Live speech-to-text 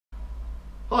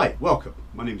Hi, welcome.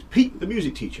 My name is Pete, the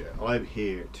music teacher. I'm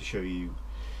here to show you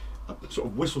a sort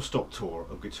of whistle-stop tour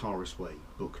of Guitarist Way,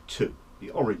 Book 2,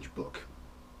 the orange book.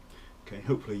 Okay,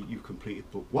 hopefully you've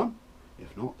completed Book 1.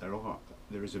 If not,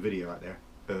 there is a video out there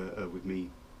with me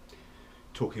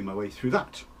talking my way through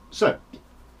that. So,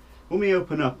 when we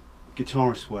open up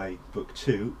Guitarist Way, Book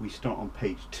 2, we start on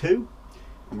page 2,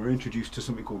 and we're introduced to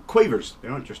something called quavers. They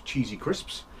aren't just cheesy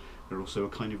crisps, they're also a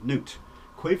kind of note.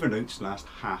 Quaver notes last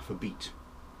half a beat.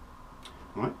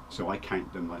 Right, so I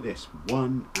count them like this: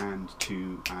 1 and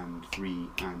 2 and 3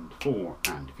 and 4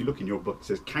 and. If you look in your book, it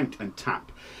says count and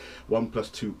tap. 1 plus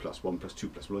 2 plus 1 plus 2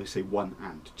 plus. Well, I say 1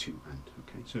 and 2 and.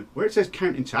 Okay, so where it says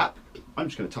count and tap, I'm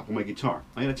just going to tap on my guitar.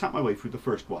 I'm going to tap my way through the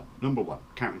first one. Number 1,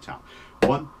 count and tap.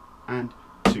 1 and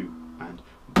 2 and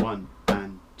 1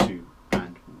 and 2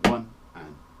 and 1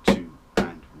 and 2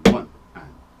 and 1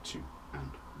 and 2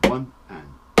 and 1 and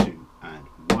 2 and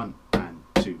 1 and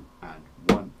 2 and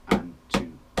 1 and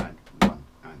 2 and 1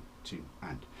 and 2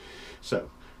 and. So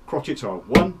crotchets are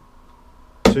 1,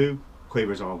 2,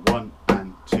 quavers are 1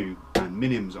 and 2, and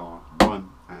minims are 1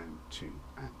 and 2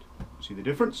 and. See the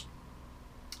difference?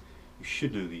 You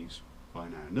should know these by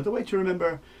now. Another way to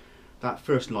remember that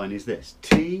first line is this: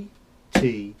 tea,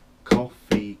 tea,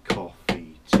 coffee,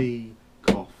 coffee, tea,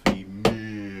 coffee,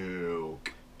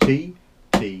 milk. Tea,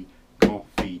 tea,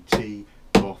 coffee, tea,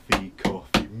 coffee,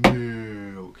 coffee,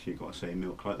 milk. You've got to say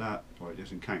milk like that, or it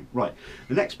doesn't count. Right.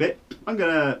 The next bit, I'm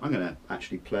gonna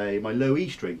actually play my low E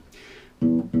string.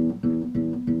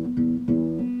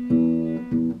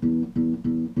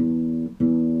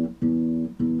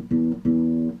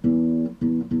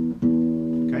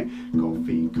 Okay.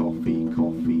 Coffee, coffee,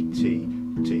 coffee, tea,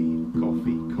 tea,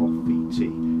 coffee, coffee,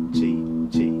 tea, tea,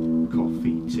 tea,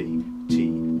 coffee, tea,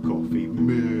 tea, coffee,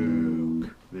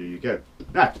 milk. There you go.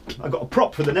 Now, I've got a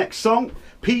prop for the next song: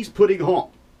 Pease Pudding Hot.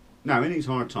 Now, in these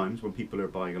hard times when people are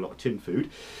buying a lot of tin food,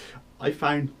 I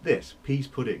found this, pease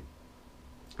pudding.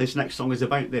 This next song is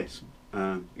about this.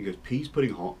 It goes: pease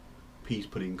pudding hot, pease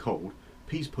pudding cold,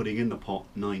 pease pudding in the pot,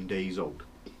 9 days old.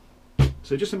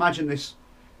 So just imagine this,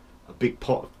 a big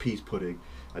pot of pease pudding,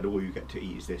 and all you get to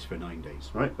eat is this for 9 days,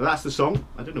 right? But that's the song.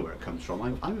 I don't know where it comes from.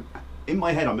 I'm in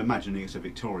my head, I'm imagining it's a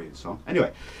Victorian song.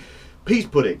 Anyway, Pease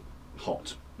Pudding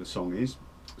Hot, the song is.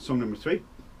 Song number 3.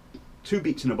 2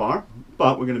 beats in a bar,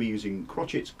 but we're going to be using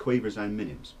crotchets, quavers and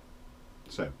minims.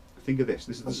 So think of this.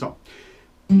 This is the song.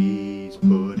 Pease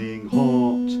pudding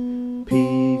hot,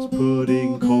 pease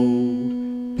pudding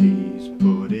cold, pease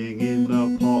pudding in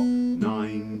the pot,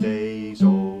 9 days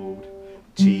old.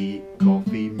 Tea,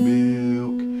 coffee,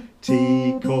 milk,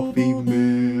 tea, coffee,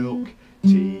 milk,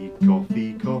 tea,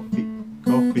 coffee, coffee,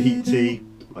 coffee, tea.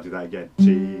 I'll do that again.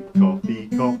 Tea, coffee,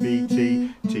 coffee,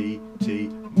 tea, tea, tea,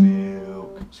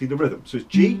 milk. See the rhythm? So it's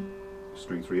G,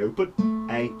 string 3 open,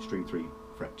 A, string 3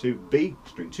 fret 2, B,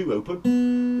 string 2 open,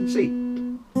 and C,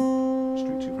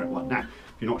 string 2 fret 1. Now, if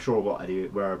you're not sure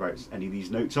whereabouts any of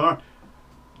these notes are,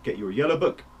 get your yellow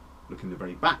book, look in the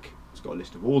very back. It's got a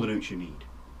list of all the notes you need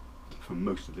for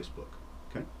most of this book.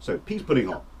 Okay, so Pease Pudding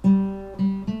Hot.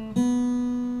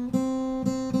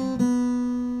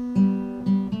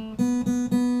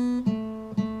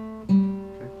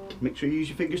 Make sure you use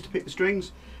your fingers to pick the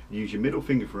strings. Use your middle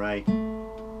finger for A,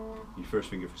 your first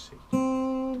finger for C.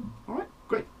 Alright,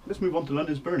 great. Let's move on to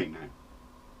London's Burning now.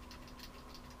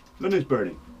 London's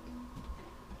Burning.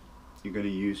 You're going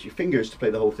to use your fingers to play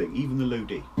the whole thing, even the low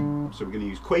D. So we're going to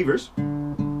use quavers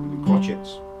and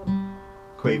crotchets.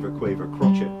 Quaver, quaver,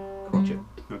 crotchet, crotchet.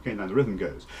 Okay, now the rhythm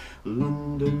goes: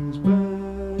 London's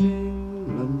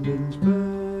burning, London's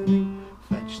burning,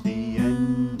 fetch the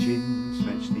engines,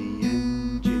 fetch the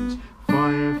engines,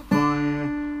 fire,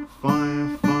 fire,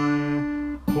 fire,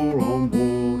 fire, pour on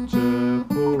water,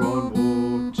 pour on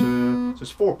water. So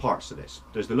there's 4 parts to this.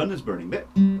 There's the London's Burning bit.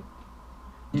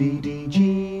 D, D,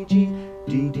 G, G,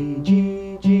 D, D,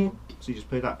 G, G. So you just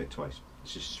play that bit twice.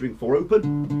 It's just string 4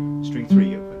 open, string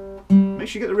 3 open. Make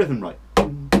sure you get the rhythm right.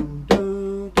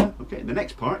 Okay, the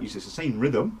next part uses the same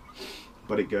rhythm,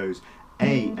 but it goes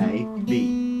A, A,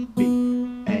 B,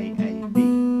 B, A, A,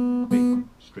 B, B.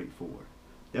 Straightforward.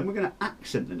 Then we're going to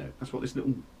accent the note. That's what this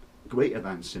little greater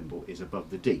than symbol is above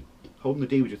the D. Holding the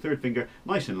D with your 3rd finger,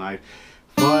 nice and loud.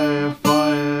 Fire,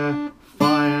 fire,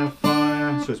 fire,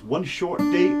 fire. So it's 1 short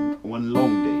D, 1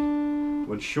 long D.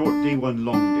 1 short D, 1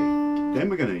 long D. Then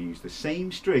we're going to use the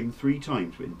same string 3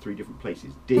 times in 3 different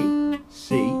places. D,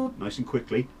 C, nice and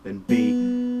quickly, then B,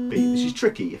 B. This is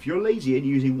tricky. If you're lazy and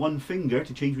using 1 finger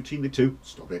to change between the 2,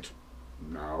 stop it.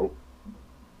 No.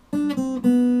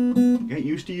 Get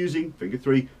used to using finger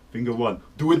 3, Finger 1.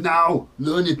 Do it now.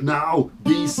 Learn it now.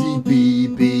 B, C, B,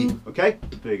 B. Okay?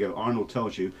 There you go. Arnold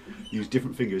tells you use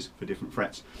different fingers for different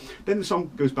frets. Then the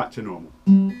song goes back to normal.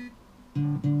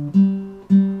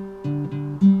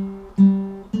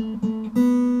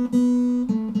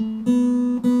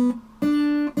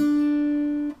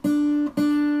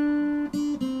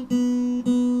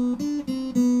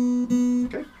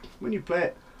 Okay? When you play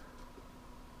it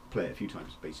a few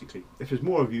times, basically. If there's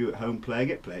more of you at home playing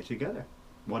it, play it together.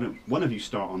 One of you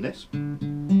start on this, and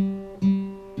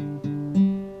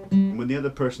when the other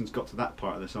person's got to that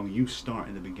part of the song, you start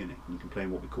in the beginning. You can play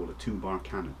what we call a 2-bar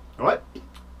canon. Alright?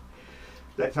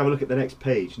 Let's have a look at the next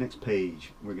page. Next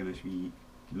page, we're going to be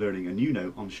learning a new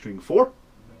note on string 4.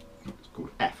 It's called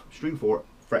F. String 4,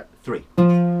 fret 3.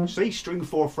 Say string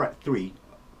 4, fret 3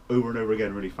 over and over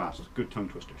again really fast. Good tongue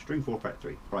twister. String 4, fret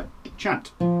 3. Right.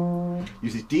 Chant.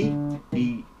 Uses D,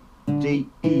 E, D,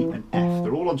 E and F.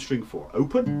 They're all on string 4.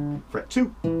 Open, fret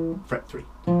 2, fret 3.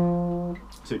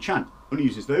 So chant only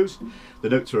uses those. The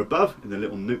notes are above in the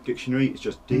little note dictionary. It's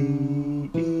just D,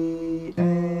 E,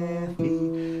 F,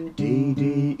 E, D,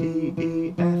 D, E,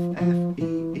 E, F, F, E,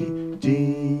 E, D,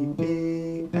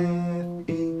 E, F,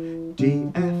 E,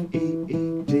 D, F, E,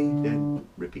 E, D, then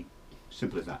repeat.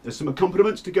 Simple as that. There's some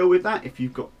accompaniments to go with that. If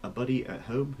you've got a buddy at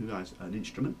home who has an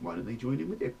instrument, why don't they join in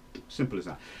with you? Simple as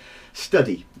that.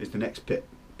 Study is the next bit.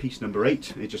 Piece number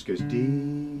 8. It just goes D,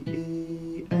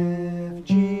 E, F,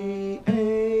 G,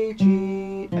 A,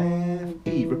 G, F,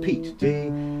 E. Repeat. D,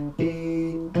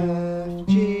 E, F,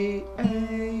 G,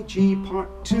 A, G,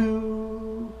 part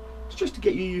 2. It's just to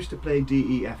get you used to playing D,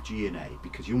 E, F, G and A,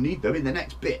 because you'll need them in the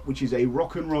next bit, which is a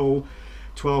rock and roll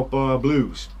 12-bar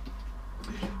blues.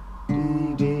 D,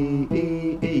 D,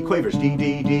 E, E. Quavers. D,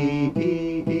 D, D,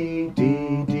 E, E,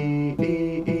 D, D,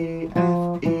 E, E,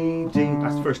 F, E, D.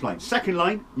 That's the first line. Second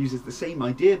line uses the same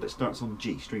idea but starts on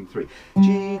G, string 3.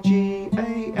 G, G,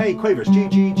 A, A. Quavers. G,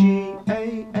 G, G,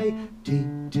 A, A, D,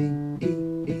 D, E,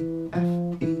 E, F,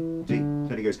 E, D.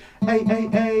 Then it goes A, A,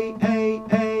 A, A,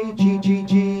 A, G, G,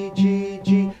 G, G,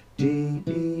 G, D,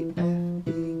 E, F, E,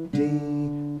 D,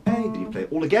 A. Then you play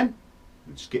it all again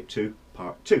and skip to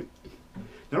part 2.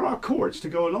 There are chords to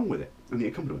go along with it and the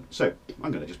accompaniment. So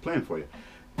I'm going to just play them for you.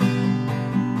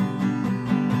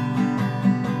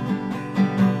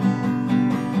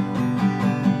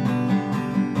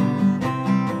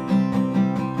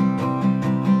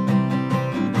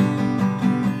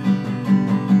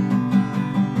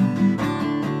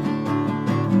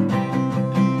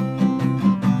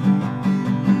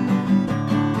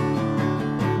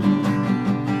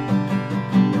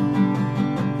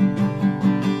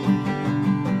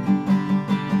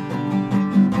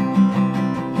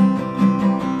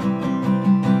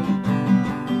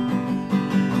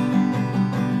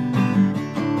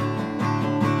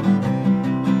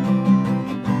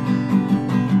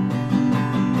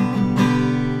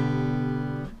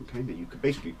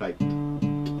 Basically play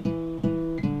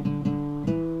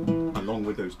along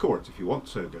with those chords if you want,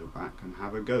 so go back and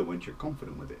have a go once you're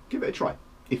confident with it. Give it a try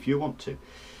if you want to.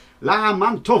 La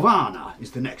Mantovana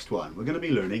is the next one. We're going to be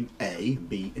learning A,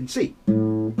 B and C.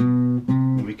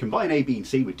 When we combine A, B and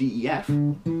C with D, E, F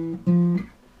and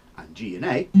G and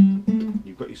A,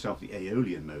 you've got yourself the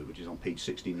Aeolian mode, which is on page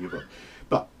 16 in your book.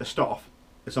 But let's start off,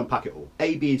 let's unpack it all.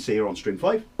 A, B and C are on string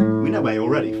 5. We know A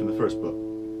already from the first book.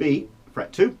 B,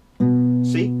 fret 2.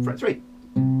 C, fret 3.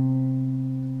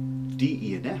 D,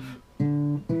 E and F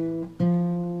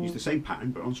use the same pattern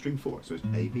but on string 4. So it's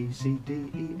A, B, C, D,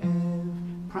 E, F.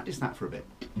 Practice that for a bit.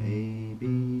 A,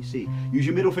 B, C. Use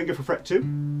your middle finger for fret 2.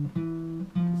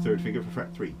 Third finger for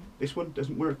fret 3. This one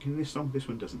doesn't work in this song, this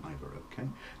one doesn't either, okay?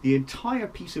 The entire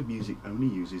piece of music only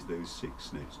uses those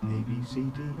 6 notes. A, B, C,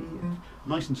 D, E, F.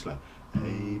 Nice and slow.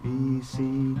 A, B, C,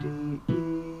 D,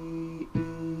 E, E,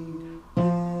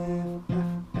 F,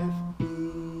 F, F, E,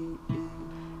 E,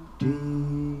 D,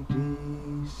 D,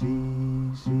 C,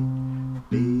 C,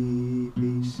 B,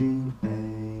 B, C, A,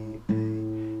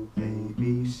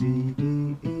 B, C, D,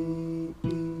 E, E,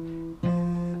 F,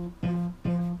 F,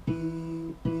 F, E,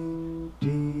 E, D,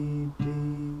 D,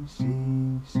 C,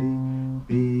 C,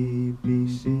 B, B,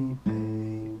 C, A,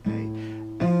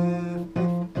 F,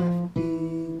 F, F, E,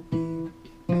 E,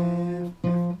 F,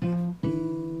 F, F, E,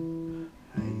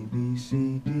 A, B, C,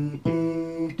 D, E,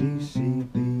 D, C,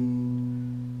 B,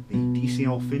 B, D, C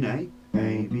off in A,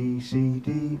 A, B, C,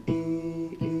 D, E,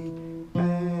 E, F,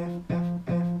 F,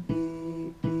 F, E,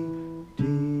 E, D,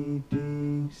 D,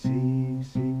 C,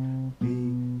 C, B,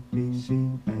 B, C,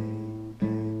 A, A.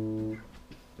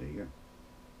 There you go.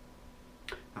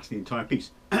 That's the entire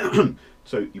piece.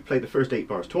 So you play the first 8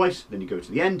 bars twice, then you go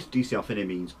to the end. D, C, F, in A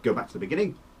means go back to the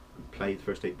beginning. and play the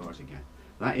first 8 bars again.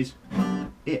 That is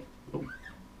it. Oh.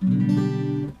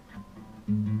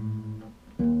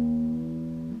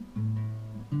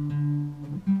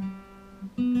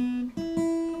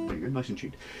 There you go, nice and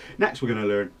tuned. Next we're going to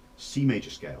learn C major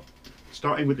scale.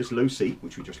 Starting with this low C,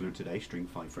 which we just learned today, string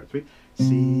 5 fret 3.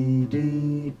 C,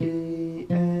 D, E,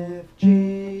 F,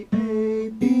 G, A,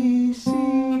 B, C,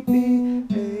 B,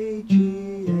 A,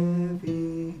 G, F,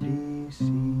 E, D, C.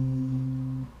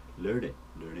 Learn it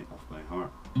off by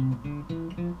heart.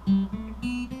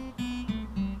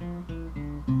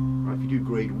 Right, if you do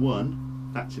grade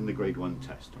 1, that's in the grade 1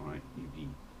 test, alright?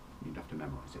 You'd have to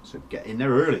memorise it, so get in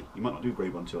there early. You might not do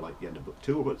grade 1 till like the end of book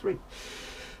 2 or book 3.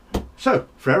 So,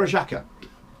 Frere Jacques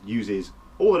uses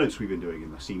all the notes we've been doing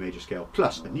in the C major scale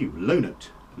plus a new low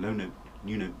note,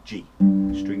 new note G,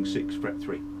 string 6 fret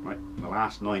 3, right? In the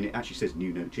last 9 it actually says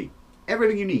new note G.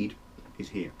 Everything you need is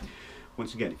here.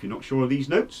 Once again, if you're not sure of these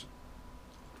notes,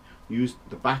 use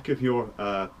the back of your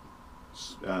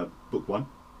book 1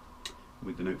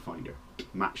 with the note finder.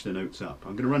 Match the notes up.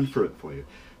 I'm going to run through it for you.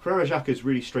 Frere Jacques is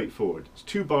really straightforward. It's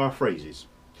 2-bar phrases.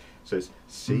 So it's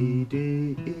C,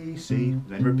 D, E, C,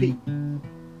 then repeat.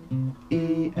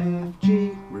 E, F,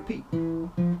 G, repeat.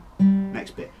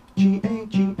 Next bit. G, A,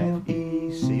 G, F,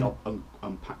 E, C. I'll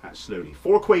unpack that slowly.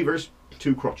 4 quavers,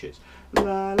 2 crotchets.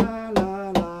 La, la, la,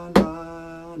 la,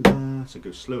 la, la. So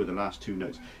go slower the last 2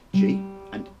 notes. G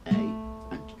and A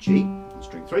and G on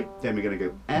string 3. Then we're going to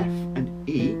go F and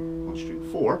E on string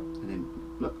 4. And then,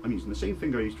 look, I'm using the same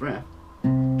finger I used for F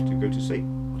to go to C.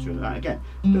 I'll do that again.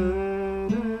 Da,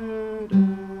 da,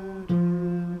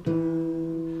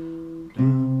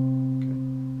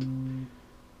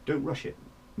 don't rush it.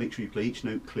 Make sure you play each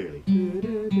note clearly.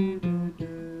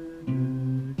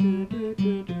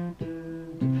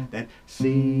 Then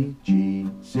C, G,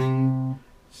 C,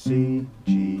 C,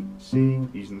 G, C.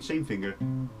 Using the same finger,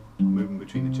 moving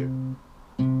between the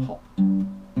 2. Hop.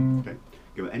 Okay.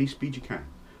 Go at any speed you can.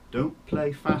 Don't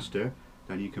play faster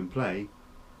than you can play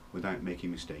without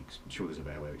making mistakes. I'm sure there's a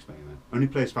better way of explaining that. Only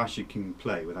play as fast as you can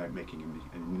play without making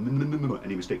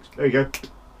any mistakes. There you go. You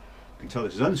can tell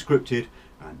this is unscripted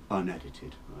and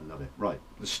unedited. I love it. Right,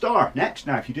 the star next.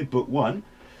 Now, if you did book 1,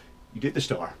 you did the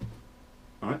star.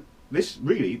 All right. This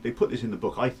really, they put this in the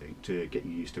book, I think, to get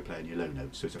you used to playing your low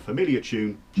notes. So it's a familiar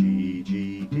tune. G,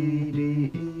 G, D,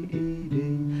 D, E, E,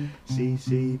 D, C,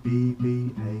 C, B,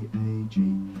 B, A, A, G,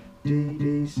 D,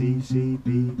 D, C, C,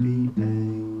 B, B, A,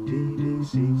 D, D,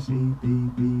 C, C, B,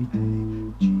 B, A,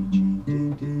 G, G, D,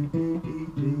 D, B,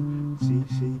 E, D, C,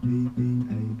 C, B, B,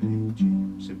 A, A, G.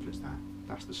 Simple as that.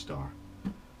 That's the star.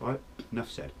 All right,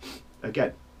 enough said.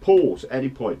 Again, pause at any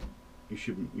point. You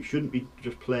shouldn't be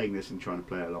just playing this and trying to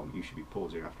play along. You should be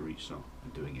pausing after each song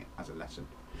and doing it as a lesson.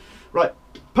 Right,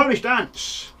 Polish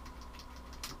dance.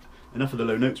 Enough of the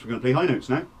low notes. We're going to play high notes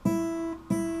now.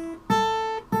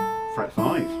 Fret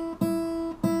 5.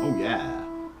 Oh yeah.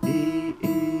 E,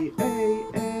 E, A,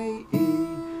 A, E,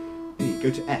 E. Go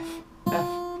to F. F,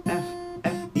 F,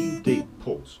 F, E, D.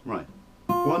 Pause. Right.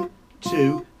 1,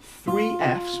 2, 3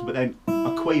 Fs, but then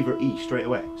a quaver E straight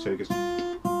away. So it goes.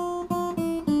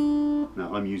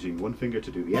 I'm using one finger to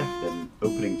do the F, then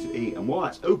opening to E, and while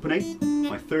that's opening,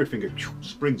 my third finger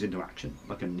springs into action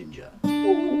like a ninja.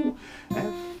 Ooh.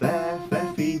 F, F,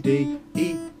 F, E, D,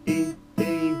 E, E,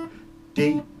 E,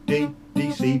 D, D,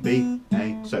 D, C, B,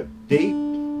 A. So D,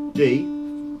 D,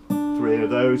 3 of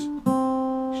those,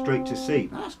 straight to C.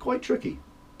 That's quite tricky.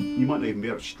 You might not even be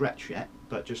able to stretch yet,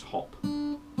 but just hop.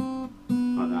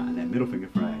 Like that, and then middle finger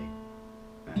for A.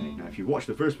 Now if you watched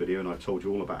the first video and I've told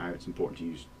you all about how it's important to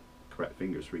use correct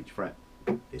fingers for each fret,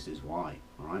 this is why.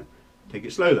 Alright, take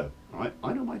it slow though. Alright,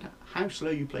 I don't mind how slow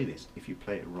you play this if you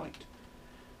play it right.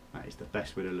 That is the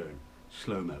best way to learn.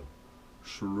 Slow-mo.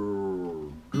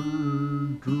 Slow.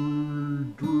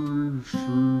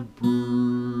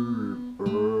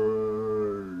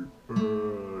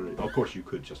 Of course you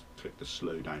could just click the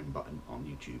slow down button on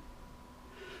YouTube,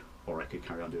 or I could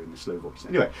carry on doing the slow voice.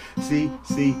 Anyway, C,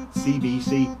 C, C, B,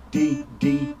 C, D,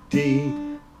 D,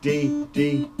 D, D,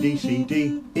 D, D, C,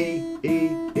 D, E,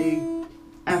 E, E,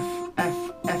 F,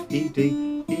 F, F, E,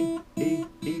 D, E, E,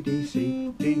 E, D,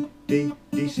 C, D, D,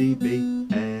 D, C, B,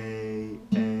 A,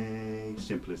 A.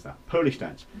 Simple as that. Polish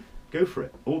dance. Go for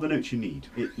it. All the notes you need.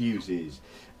 It uses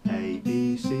A,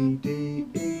 B, C, D,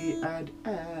 E, and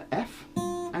F,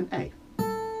 and A.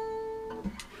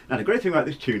 Now the great thing about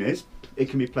this tune is it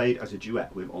can be played as a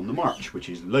duet with On the March, which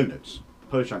is low notes.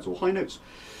 Polish dance all high notes.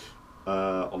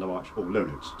 On the march, all low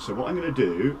notes. So what I'm going to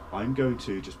do, I'm going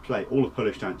to just play all of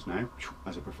Polish dance now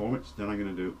as a performance, then I'm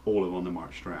going to do all of On the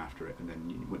March straight after it, and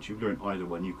then once you've learned either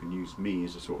one, you can use me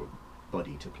as a sort of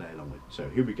buddy to play along with. So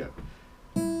here we go.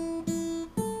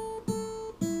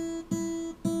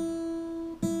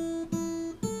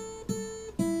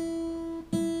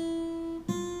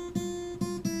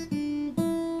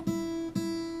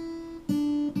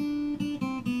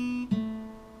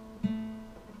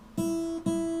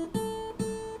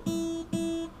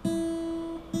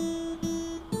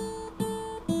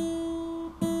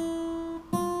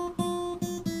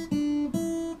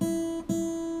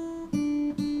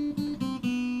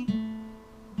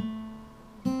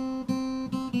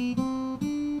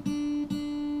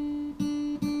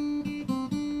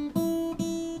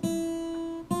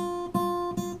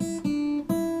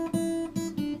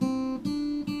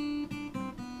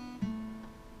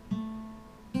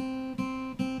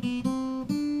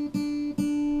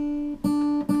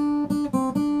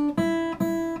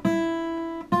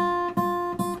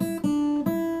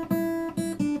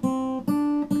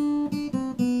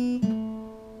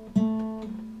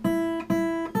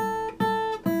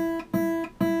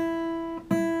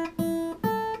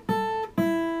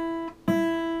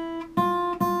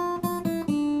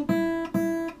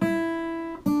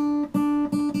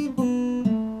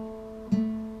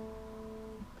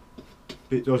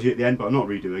 Bit dodgy at the end, but I'm not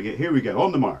redoing it. Here we go,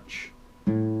 on the march.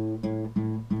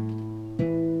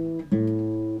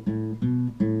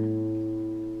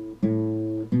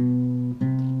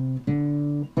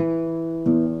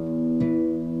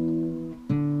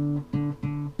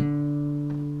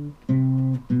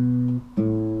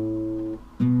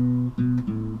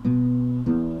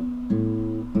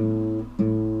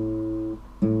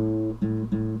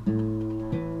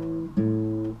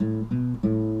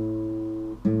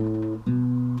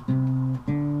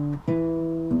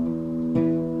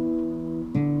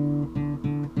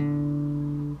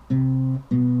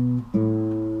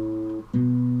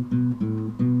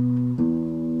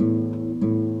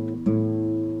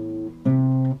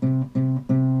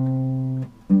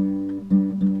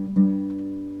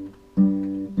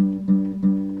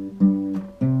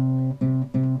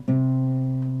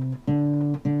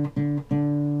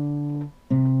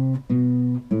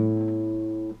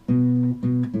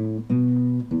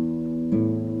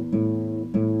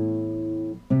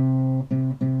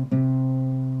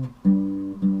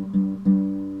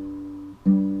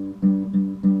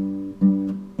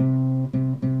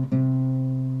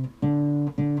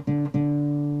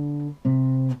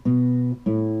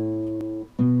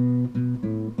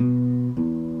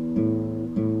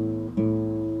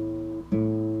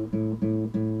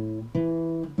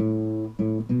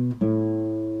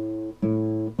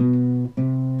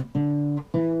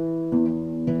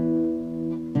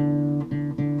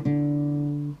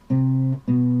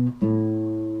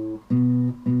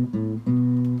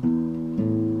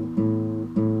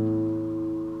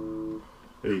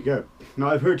 Go. Now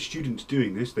I've heard students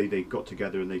doing this, they got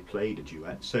together and they played a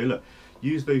duet. So look,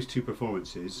 use those two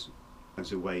performances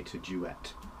as a way to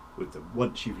duet with them.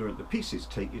 Once you've learned the pieces,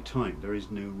 take your time. There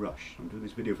is no rush. I'm doing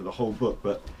this video for the whole book,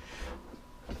 but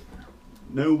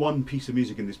no one piece of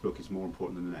music in this book is more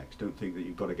important than the next. Don't think that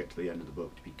you've got to get to the end of the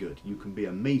book to be good. You can be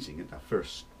amazing at that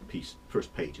first piece,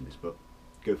 first page in this book.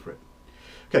 Go for it.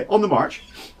 Okay, on the march,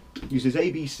 uses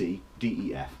A, B, C, D,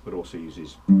 E, F, but also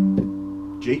uses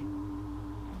G.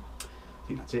 I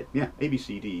think that's it. Yeah, A, B,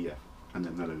 C, D, E, F, and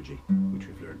then melody, which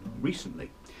we've learned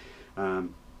recently.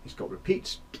 It's got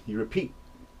repeats. You repeat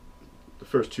the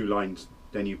first two lines,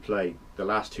 then you play the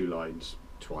last two lines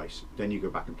twice, then you go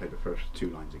back and play the first two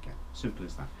lines again. Simple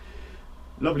as that.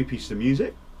 Lovely piece of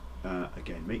music.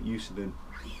 Again, make use of the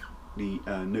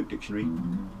note dictionary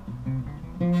in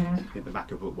the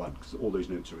back of book 1, because all those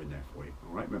notes are in there for you.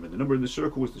 All right. Remember, the number in the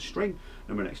circle is the string.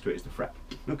 Number next to it is the fret.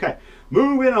 Okay.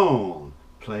 Moving on.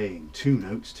 Playing two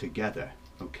notes together.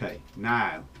 Okay,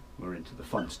 now we're into the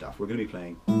fun stuff. We're going to be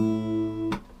playing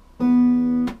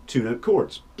two note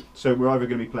chords. So we're either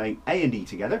going to be playing A and E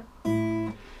together,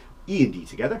 E and D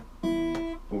together,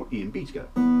 or E and B together.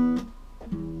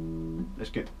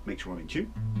 Let's make sure I'm in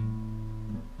tune.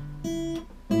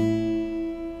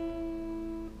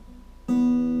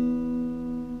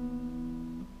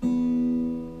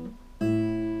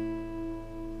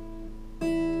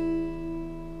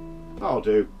 I'll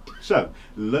do. So,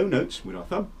 low notes with our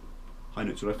thumb, high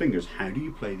notes with our fingers. How do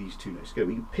you play these two notes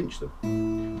together? You pinch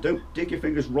them. Don't dig your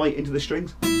fingers right into the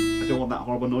strings. I don't want that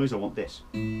horrible noise, I want this.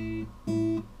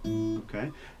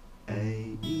 Okay.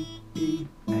 A, E, E,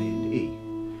 A and E.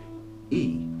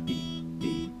 E, E,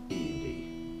 E, E and E.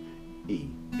 E,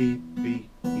 B, B,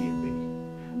 E and B.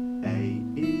 A,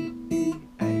 E, E,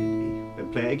 A and E. Then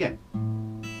play it again.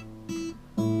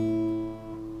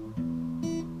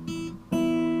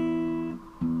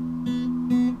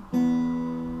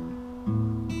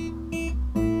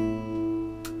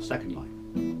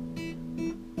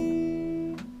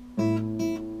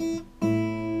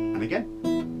 And again.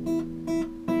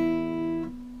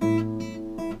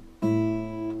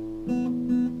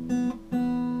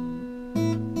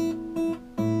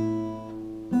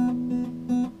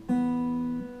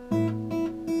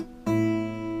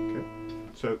 Okay.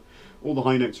 So all the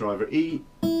high notes are either E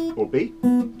or B,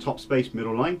 top space,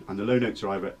 middle line, and the low notes are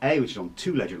either A, which is on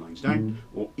 2 ledger lines down,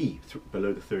 or E,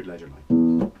 below the 3rd ledger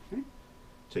line. Okay.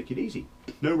 Take it easy.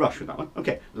 No rush with that one.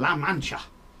 Okay, La Mancha.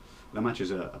 La Mancha is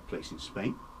a place in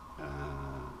Spain.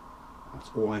 That's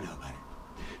all I know about it.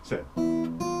 So.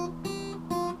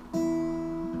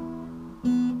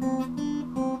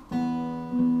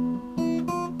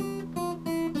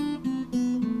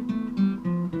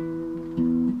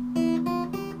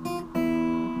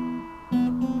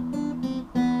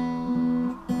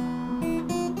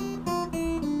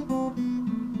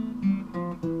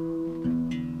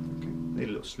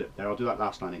 Slip there. I'll do that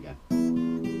last line again.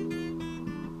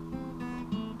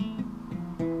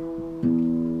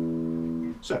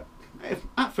 So,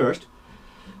 at first,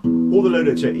 all the low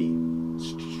notes are E,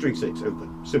 string 6,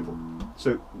 open, simple.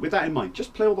 So, with that in mind,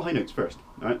 just play all the high notes first.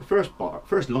 Right? The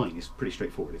first line is pretty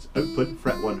straightforward. It's open,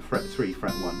 fret 1, fret 3,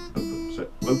 fret 1, open. So,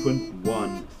 open,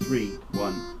 1, 3,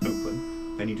 1,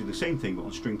 open. Then you do the same thing but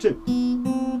on string 2.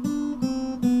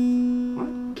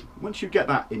 Right? Once you get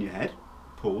that in your head,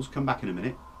 pause, come back in a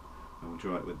minute, and we'll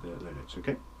try it with the low notes,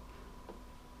 okay?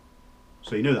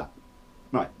 So you know that.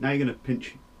 Right, now you're going to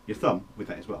pinch your thumb with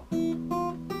that as well.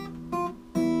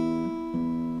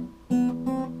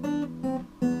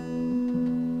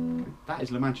 Okay, that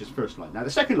is La Mancha's first line. Now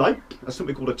the second line, that's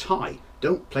something called a tie.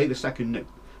 Don't play the second note.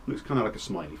 Looks kind of like a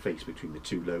smiley face between the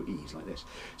 2 low E's like this.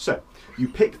 So, you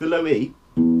pick the low E,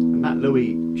 and that low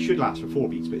E should last for 4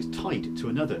 beats, but it's tied to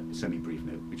another semi-brief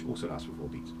note, which also lasts for 4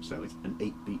 beats. So it's an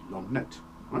 8-beat long note.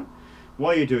 Right?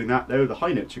 While you're doing that, though, the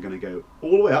high notes are going to go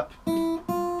all the way up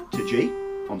to G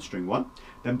on string 1,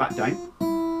 then back down,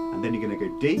 and then you're going to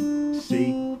go D,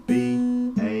 C, B,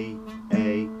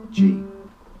 A, G,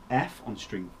 F on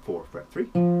string 4, fret 3,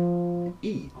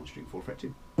 E on string 4, fret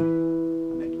 2,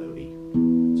 and then low E.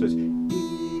 So it's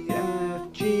E,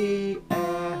 F, G,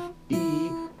 F, E,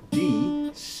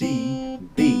 D, C,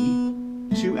 B,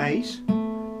 2 A's,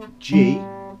 G,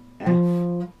 F, E,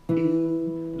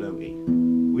 low E,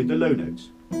 with the low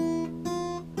notes.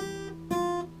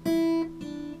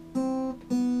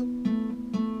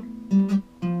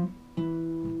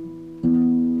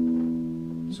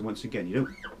 So once again, you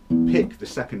don't pick the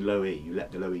second low E, you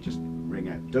let the low E just ring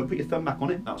out. Don't put your thumb back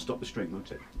on it, that'll stop the string,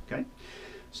 won't it? Okay?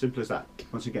 Simple as that.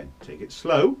 Once again, take it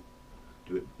slow,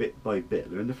 do it bit by bit.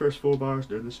 Learn the first 4 bars,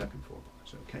 learn the second 4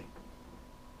 bars. Okay.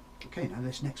 Okay, now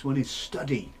this next one is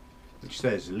study, which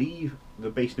says leave the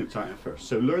bass note tighter first.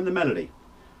 So learn the melody.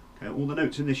 Okay, all the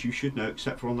notes in this you should know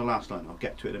except for on the last line. I'll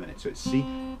get to it in a minute. So it's C,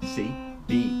 C,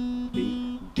 B,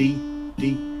 B, D,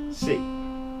 D, C.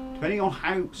 Depending on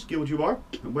how skilled you are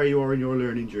and where you are in your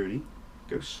learning journey,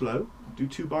 go slow, do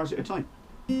 2 bars at a time.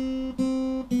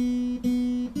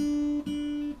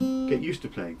 Get used to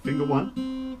playing finger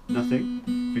 1, nothing,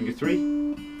 finger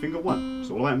 3, finger 1.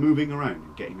 It's all about moving around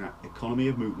and getting that economy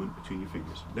of movement between your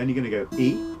fingers. Then you're going to go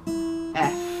E,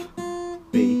 F,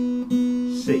 B,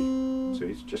 C. So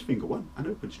it's just finger 1 and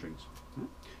open strings.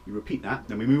 You repeat that,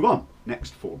 then we move on.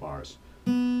 Next 4 bars.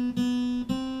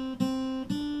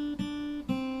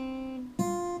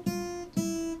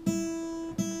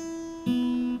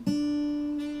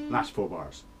 Last 4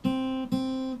 bars. Here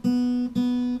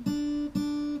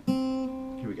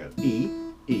we go. E,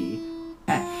 E,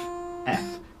 F,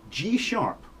 F, G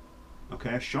sharp.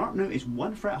 Okay, a sharp note is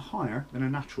 1 fret higher than a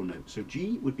natural note. So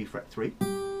G would be fret 3,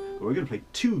 but we're going to play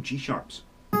 2 G sharps.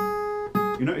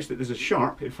 You notice that there's a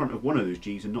sharp in front of one of those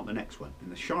G's and not the next one.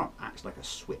 And the sharp acts like a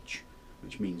switch,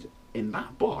 which means in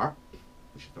that bar,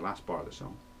 which is the last bar of the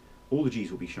song, all the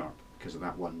G's will be sharp because of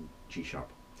that 1 G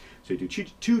sharp. So you do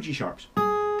 2 G sharps,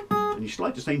 and you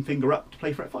slide the same finger up to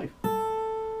play fret 5.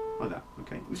 Like that,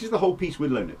 okay? This is the whole piece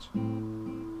with low notes.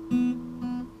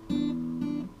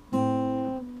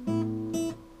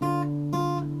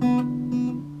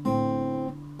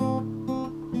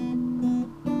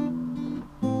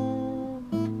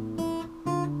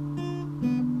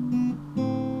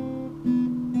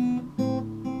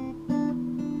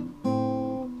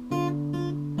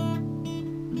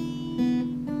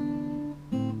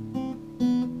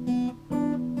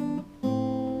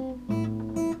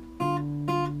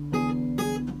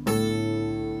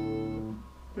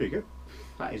 There you go.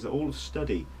 That is all of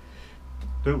study.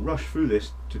 Don't rush through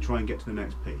this to try and get to the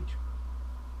next page.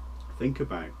 Think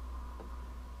about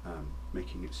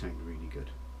making it sound really good.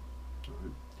 All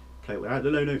right. Play it without the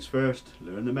low notes first,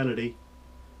 learn the melody,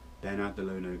 then add the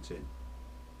low notes in.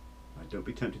 Don't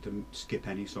be tempted to skip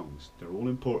any songs. They're all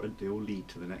important. They all lead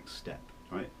to the next step,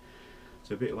 right?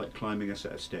 It's a bit like climbing a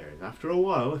set of stairs. After a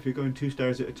while, if you're going 2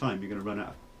 stairs at a time, you're going to run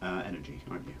out of energy,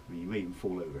 aren't you? And you may even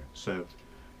fall over. So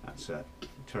that's a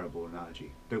terrible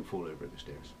analogy. Don't fall over at the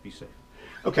stairs. Be safe.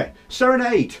 Okay,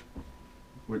 Serenade.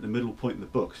 We're at the middle point in the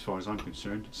book, as far as I'm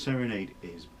concerned. Serenade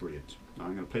is brilliant. Now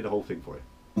I'm going to play the whole thing for you.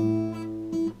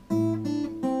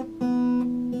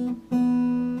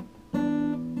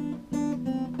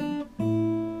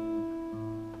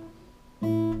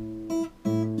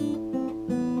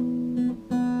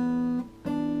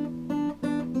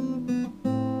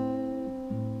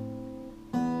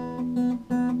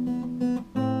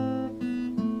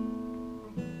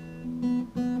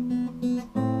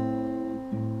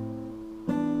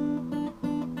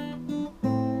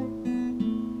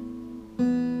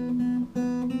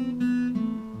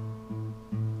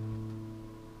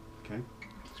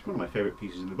 One of my favourite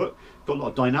pieces in the book. Got a lot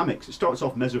of dynamics. It starts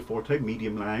off mezzo forte,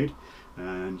 medium loud,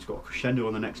 and it's got a crescendo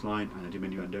on the next line and a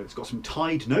diminuendo. It's got some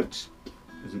tied notes.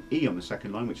 There's an E on the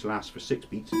second line which lasts for 6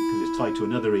 beats because it's tied to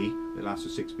another E that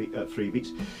lasts for 3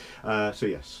 beats. So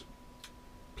yes,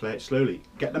 play it slowly.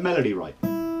 Get the melody right.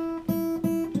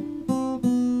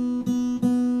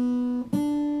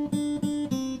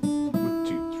 1,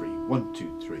 2, 3. 1,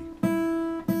 2, 3.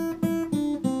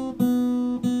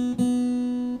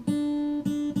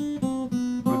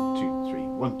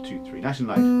 1, 2, 3. Nice and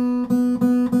loud.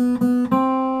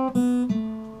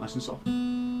 Nice and soft.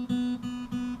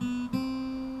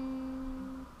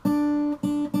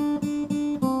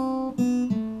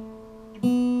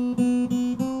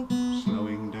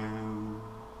 Slowing down.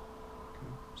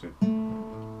 Okay, so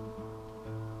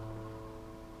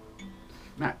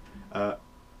now,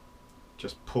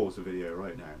 just pause the video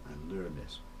right now and learn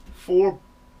this. 4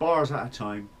 bars at a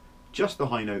time, just the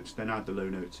high notes, then add the low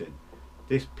notes in.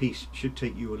 This piece should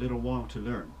take you a little while to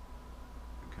learn.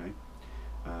 Okay.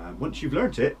 Once you've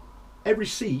learnt it, every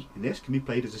C in this can be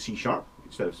played as a C sharp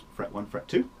instead of fret 1, fret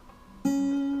 2,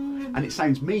 and it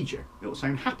sounds major. It will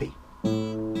sound happy.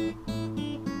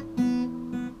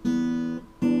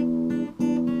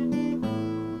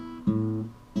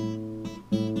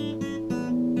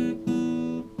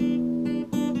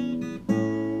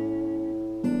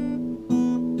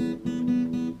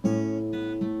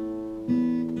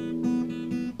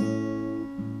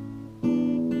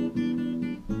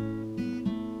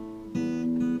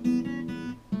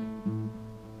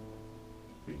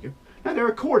 Now there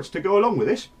are chords to go along with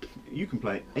this. You can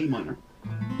play A minor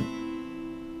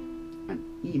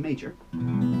and E major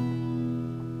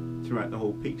throughout the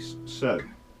whole piece. So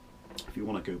if you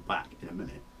want to go back in a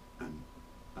minute and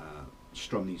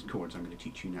strum these chords I'm going to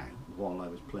teach you now while I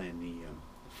was playing the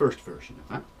first version of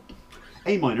that.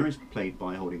 A minor is played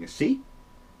by holding a C,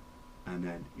 and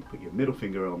then you put your middle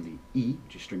finger on the E,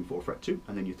 which is string 4 fret 2,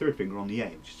 and then your third finger on the A,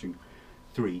 which is string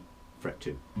 3 fret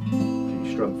 2. And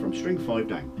you strum from string 5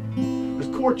 down.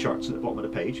 There's chord charts at the bottom of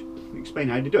the page. We explain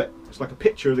how to do it. It's like a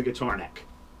picture of the guitar neck.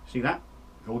 See that?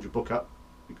 Hold your book up.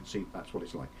 You can see that's what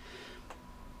it's like.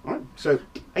 Alright, so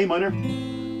A minor.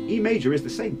 E major is the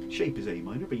same shape as A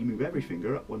minor, but you move every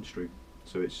finger up 1 string.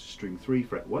 So it's string 3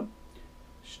 fret 1,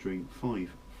 string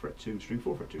 5 fret 2, and string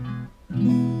 4 fret 2. Okay.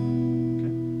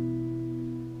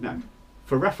 Now,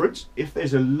 for reference, if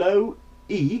there's a low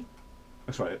E,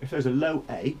 if there's a low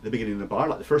A at the beginning of the bar,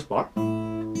 like the first bar,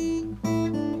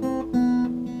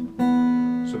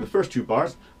 so the first 2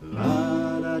 bars,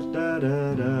 la da da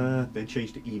da da, then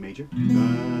change to E major,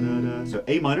 da da da. So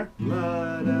A minor,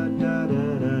 la da da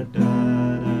da da da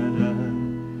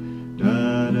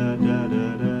da da da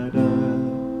da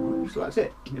da. So that's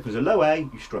it. If there's a low A,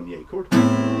 you strum the A chord.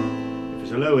 If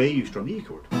there's a low E, you strum the E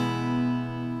chord.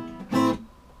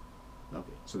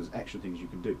 Lovely. So there's extra things you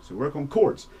can do. So work on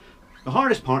chords. The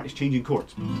hardest part is changing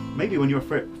chords. Maybe when you're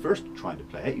first trying to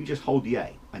play it, you just hold the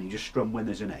A and you just strum when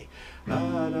there's an A.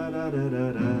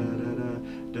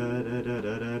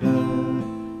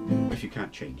 If you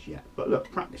can't change yet. But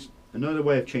look, practice. Another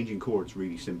way of changing chords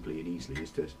really simply and easily is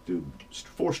to do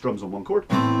 4 strums on 1 chord.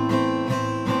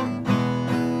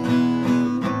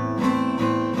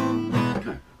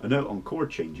 Now, a note on chord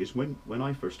changes, when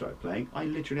I first started playing, I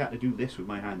literally had to do this with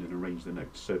my hand and arrange the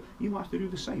notes. So you might have to do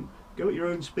the same. Go at your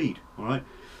own speed, alright?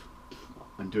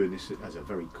 I'm doing this as a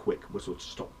very quick whistle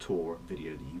stop tour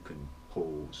video that you can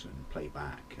pause and play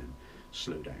back and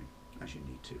slow down as you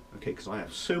need to. Okay, because I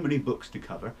have so many books to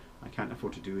cover, I can't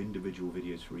afford to do individual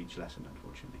videos for each lesson,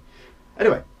 unfortunately.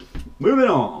 Anyway, moving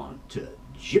on to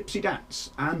Gypsy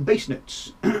Dance and bass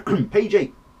notes. Page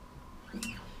 8.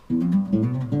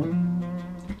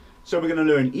 So we're going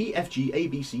to learn E, F, G, A,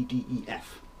 B, C, D, E,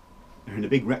 F. They're in a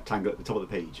big rectangle at the top of the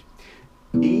page.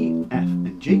 E, F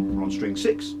and G are on string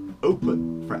 6,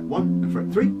 open, fret 1 and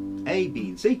fret 3. A, B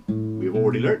and C, we've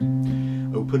already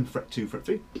learnt. Open, fret 2, fret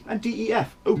 3. And D, E,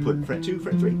 F, open, fret 2,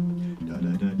 fret 3. Da,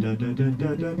 da, da, da, da, da,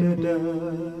 da, da, da, da.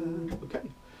 Okay,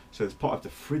 so it's part of the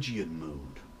Phrygian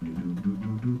mode.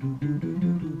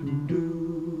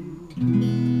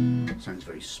 Sounds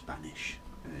very Spanish,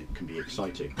 and it can be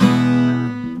exciting.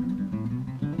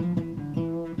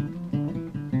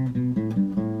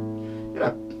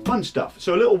 Yeah, fun stuff.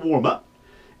 So a little warm up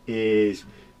is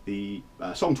the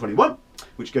song 21,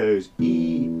 which goes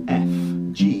E, F,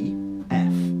 G,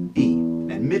 F, E,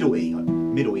 then middle E.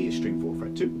 Middle E is string 4,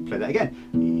 fret 2. Play that again.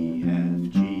 E, F,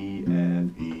 G, F,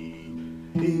 E,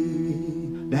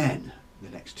 E. Then the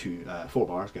next 4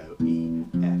 bars go E,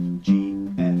 F, G,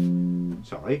 F.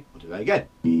 Sorry, I'll do that again.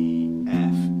 E,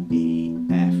 F, E,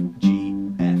 F, G,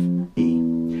 F, E.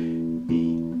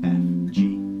 E, F,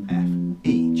 G, F,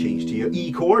 E. Change to your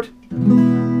E chord.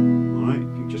 Alright,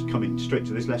 if you're just coming straight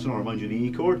to this lesson, I'll remind you of the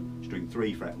E chord. String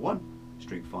 3, fret 1.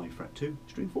 String 5, fret 2.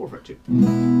 String 4, fret 2.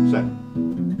 So.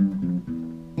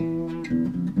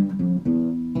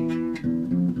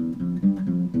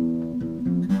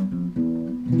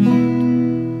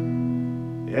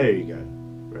 There you go.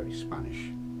 Very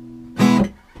Spanish.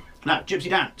 Now, Gypsy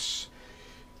Dance.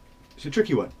 It's a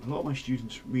tricky one. A lot of my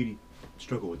students really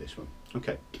struggle with this one.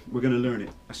 Okay, we're going to learn it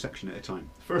a section at a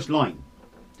time. First line.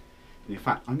 And in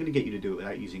fact, I'm going to get you to do it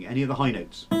without using any of the high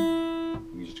notes.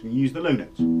 You're just going to use the low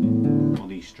notes on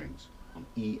these strings, on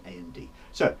E, A and D.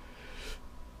 So,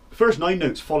 the first 9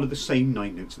 notes follow the same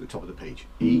 9 notes at the top of the page.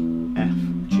 E, F,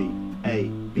 G, A,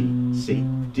 B, C,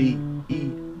 D,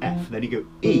 E, F. Then you go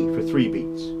E for 3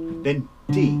 beats. Then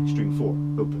D, string 4,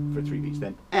 open for 3 beats.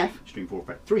 Then F, string 4,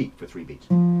 fret 3 for 3 beats.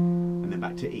 And then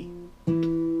back to E.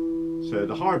 So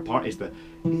the hard part is the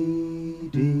E,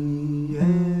 D,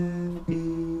 F, E.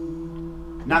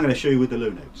 Now I'm going to show you with the low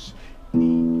notes.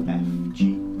 E, F,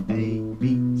 G, A,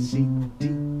 B, C, D,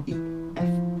 E,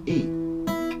 F, E.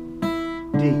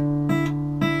 D,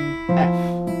 F,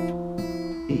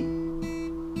 E.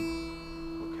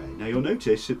 Okay, now you'll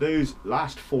notice that those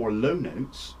last 4 low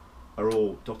notes are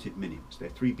all dotted minims. They're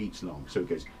 3 beats long. So it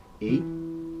goes E,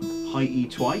 high E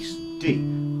twice, D,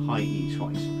 high E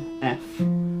twice, F,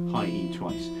 high E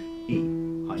twice, E,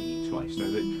 high E twice. So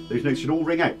those notes should all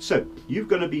ring out. So you're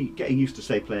going to be getting used to,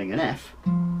 say, playing an F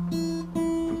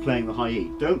and playing the high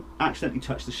E. Don't accidentally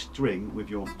touch the string with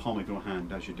your palm of your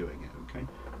hand as you're doing it, okay?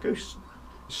 Go as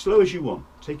slow as you want.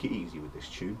 Take it easy with this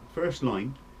tune. First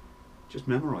line, just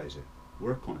memorize it.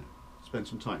 Work on it. Spend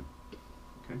some time,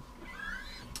 okay?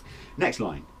 Next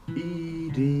line, E,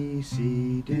 D,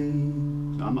 C, D.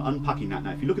 I'm unpacking that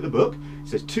now. If you look at the book, it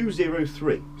says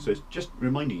 203. So it's just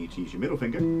reminding you to use your middle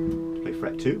finger to play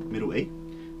fret 2, middle E.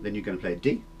 Then you're going to play a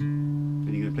D. Then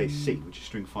you're going to play C, which is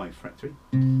string 5, fret 3.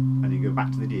 And then you go back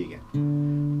to the D again.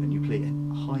 Then you play a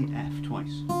high F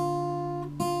twice.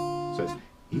 So it's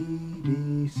E,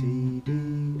 D, C, D,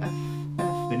 F,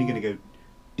 F. Then you're going to go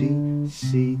D,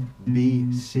 C,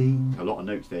 B, C. A lot of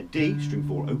notes there. D, string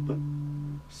 4, open.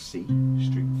 C,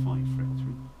 string 5, fret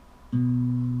 3.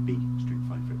 B, string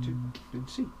 5, fret 2. Then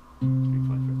C, string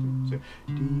 5, fret 3. So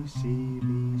D, C, B,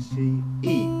 C,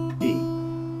 E, E.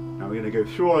 Now we're going to go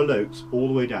through our notes all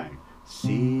the way down.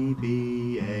 C,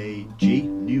 B, A, G,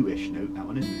 newish note, that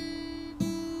one, isn't it?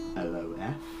 L, O,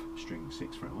 F, string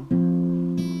 6, fret 1.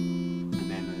 And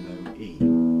then a low E.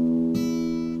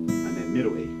 And then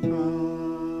middle E.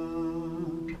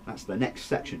 That's the next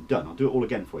section. Done. I'll do it all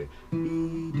again for you.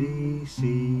 E, D,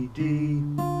 C, D.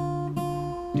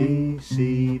 D,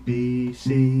 C, B,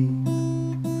 C.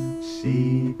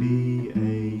 C, B,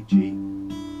 A, G.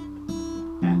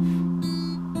 F,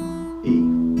 E.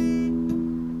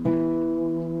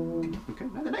 Okay,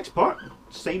 now the next part,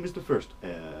 same as the first.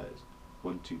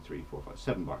 1, 2, 3, 4, 5,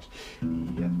 7 bars.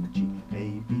 E, F, G,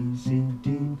 A, B, C,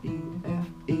 D, E, F,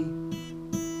 E.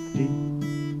 D,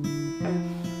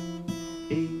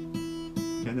 F, E.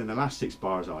 And then the last 6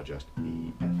 bars are just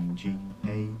E, F, G,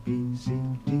 A, B, C,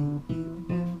 D, E,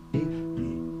 F, E, E,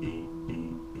 E, E, E,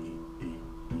 E,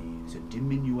 E. It's a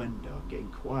diminuendo. I'm getting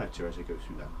quieter as I go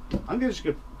through that. I'm just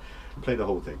going to play the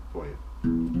whole thing for you.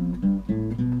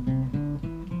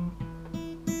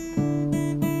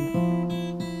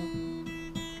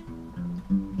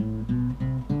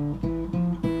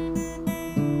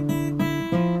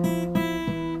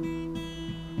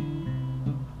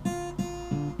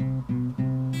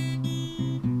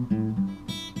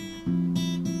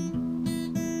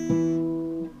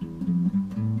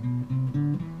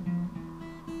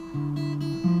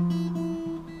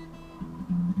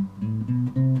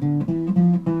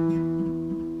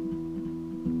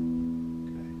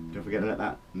 we're going to let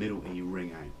that middle E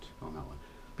ring out on that one.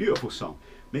 Beautiful song.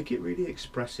 Make it really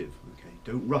expressive, okay?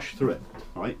 Don't rush through it,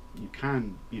 all right? You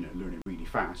can, you know, learn it really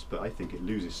fast, but I think it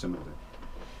loses some of the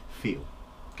feel.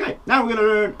 Okay, now we're going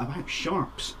to learn about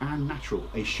sharps and natural.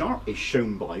 A sharp is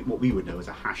shown by what we would know as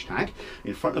a hashtag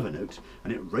in front of a note,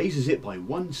 and it raises it by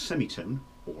one semitone,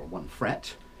 or one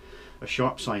fret. A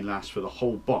sharp sign lasts for the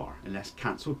whole bar unless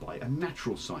cancelled by a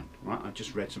natural sign. Right, I've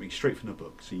just read something straight from the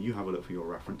book, so you have a look for your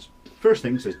reference. First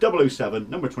thing says 007,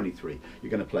 number 23. You're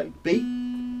going to play B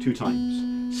 2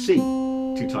 times, C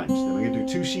 2 times. Then we're going to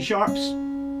do 2 C sharps,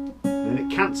 then it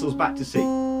cancels back to C.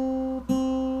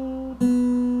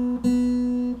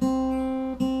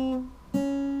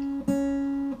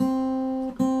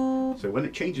 So when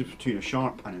it changes between a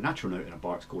sharp and a natural note in a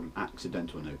bar, it's called an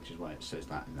accidental note, which is why it says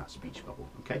that in that speech bubble.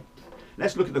 Okay,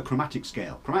 let's look at the chromatic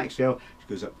scale. Chromatic scale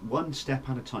goes up one step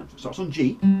at a time. So it starts on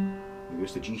G, and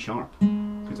goes to G sharp,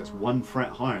 because that's 1 fret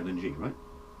higher than G, right?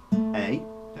 A,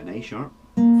 then A sharp,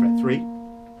 fret 3,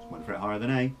 it's 1 fret higher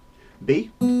than A. B,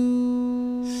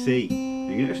 C.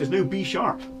 And you notice there's no B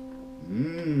sharp. There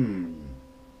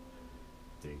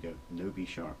you go, no B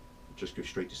sharp. Just go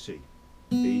straight to C.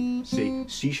 B, C,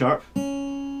 C sharp,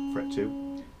 fret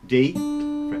 2, D,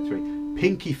 fret 3,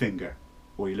 pinky finger,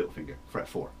 or your little finger, fret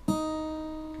 4.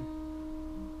 Okay.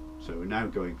 So we're now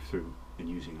going through and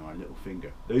using our little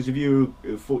finger. Those of you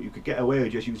who thought you could get away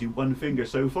with just using one finger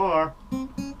so far,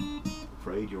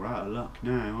 afraid you're out of luck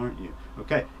now, aren't you?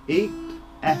 Okay, E,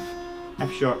 F, F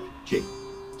sharp, G.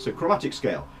 So chromatic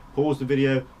scale. Pause the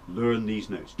video, learn these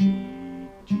notes. G,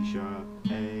 G sharp,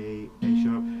 A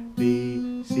sharp,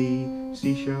 B, C,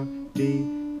 C sharp,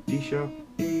 D, D sharp,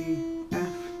 E,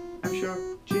 F, F sharp,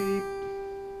 G.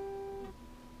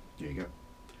 There you go.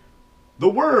 The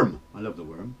worm. I love the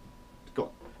worm. It's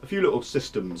got a few little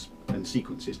systems and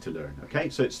sequences to learn. Okay,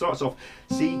 so it starts off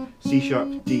C, C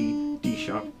sharp, D, D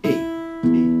sharp, E,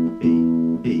 E, E,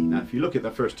 E. Now if you look at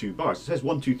the first 2 bars, it says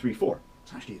 1, 2, 3, 4.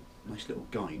 It's actually a nice little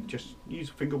guide. Just use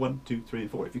finger 1, 2, 3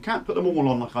 and 4. If you can't put them all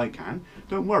on like I can,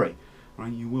 don't worry.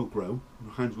 Right, you will grow,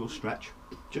 your hands will stretch.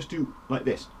 Just do like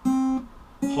this.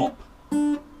 Hop.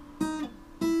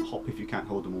 Hop if you can't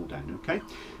hold them all down, okay?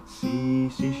 C,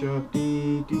 C sharp,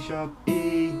 D, D sharp,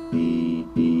 E, E,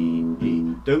 E,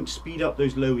 E. Don't speed up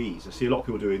those low E's. I see a lot of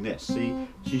people doing this. C,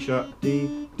 C sharp,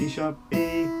 D, D sharp, E,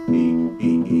 E,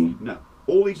 E, E. No,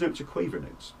 all these notes are quaver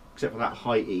notes, except for that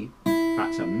high E.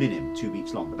 That's a minim, 2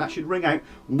 beats long, but that should ring out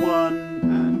 1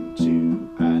 and 2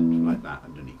 and like that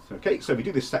underneath. Okay, so we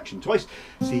do this section twice.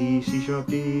 C, C sharp,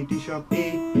 D, D sharp, E,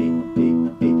 E, E,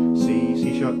 E. C,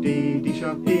 C sharp, D, D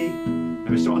sharp, E. And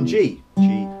we start on G.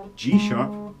 G, G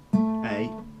sharp, A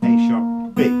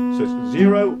sharp, B. So it's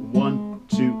 0, 1,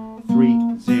 2,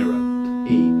 3, 0. E,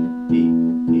 E,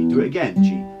 E. Do it again.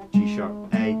 G, G sharp,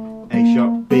 A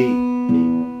sharp, B, E,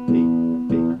 E,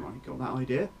 E. Right, got that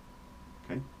idea?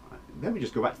 Okay. Then we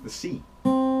just go back to the C.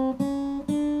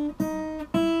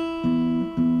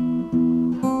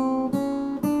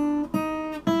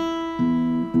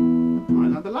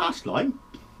 Last line,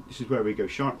 this is where we go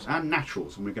sharps and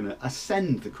naturals, and we're going to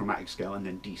ascend the chromatic scale and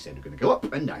then descend. We're going to go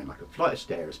up and down like a flight of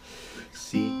stairs.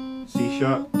 C, C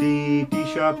sharp, D, D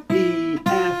sharp, E,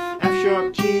 F, F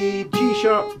sharp, G, G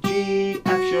sharp, G,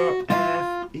 F sharp,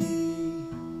 F, E.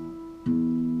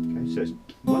 Okay, so it's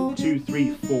 1, 2,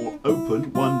 3, 4,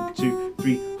 open. 1, 2,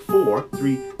 3, 4,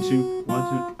 3, 2, 1,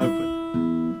 2,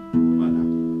 open. Like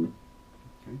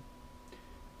that. Okay.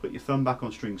 Put your thumb back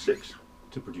on string 6.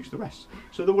 To produce the rest.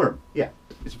 So the worm, yeah,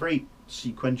 it's a very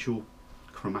sequential,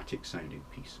 chromatic sounding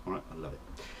piece. All right, I love it.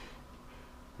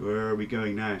 Where are we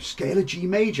going now? Scale of G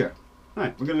major.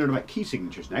 Right, we're going to learn about key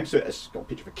signatures now. So it's got a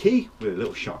picture of a key with a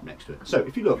little sharp next to it. So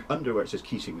if you look under where it says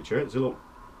key signature, there's a little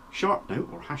sharp note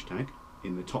or hashtag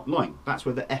in the top line. That's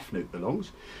where the F note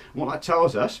belongs. And what that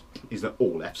tells us is that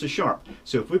all Fs are sharp.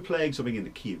 So if we're playing something in the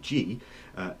key of G,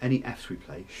 any Fs we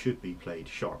play should be played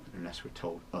sharp unless we're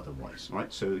told otherwise.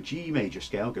 Right? So G major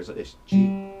scale goes like this: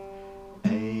 G,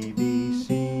 A, B,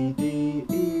 C, D,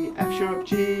 E, F sharp,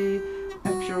 G,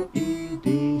 F sharp, E,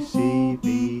 D, C,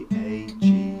 B, A,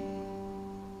 G.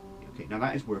 Okay, now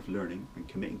that is worth learning and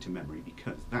committing to memory,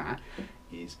 because that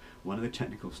is one of the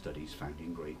technical studies found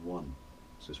in grade 1.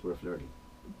 So it's worth learning.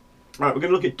 Right, we're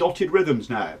going to look at dotted rhythms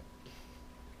now.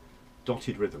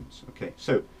 Dotted rhythms. Okay,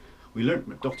 so we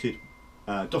learned dotted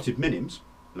minims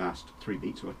last 3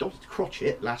 beats. Well, dotted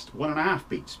crotchet last 1.5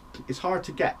 beats. It's hard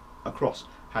to get across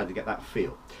how to get that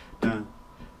feel. Da,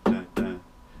 da, da,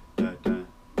 da, da, da,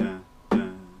 da, da,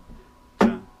 da, da,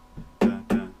 da,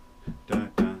 da,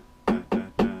 da,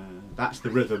 da. That's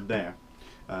the rhythm there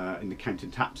in the count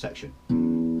and tap section.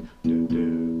 Do, do,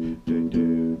 do, do,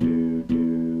 do,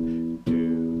 do.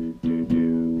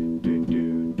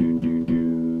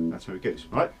 it goes.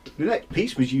 Right, the next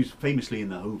piece was used famously in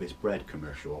the Hovis bread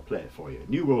commercial. I'll play it for you.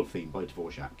 New World Theme by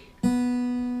Jacques.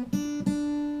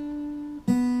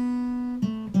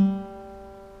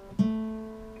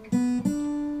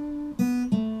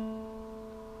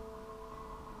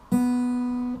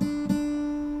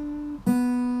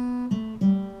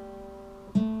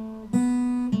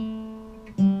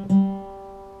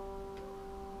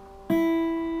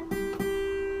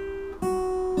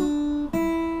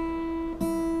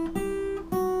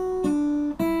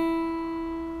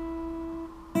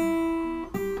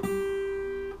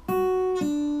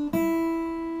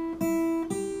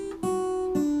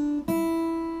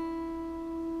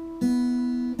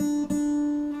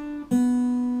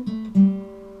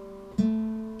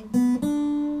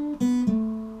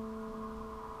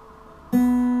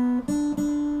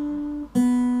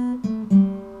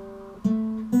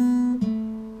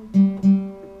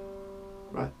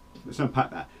 Let's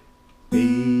unpack that.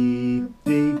 B,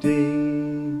 D,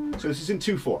 D. So this is in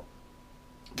 2/4.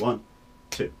 1,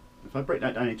 2. If I break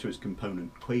that down into its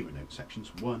component quaver note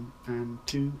sections, 1 and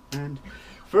 2 and.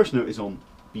 First note is on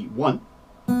beat 1,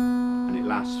 and it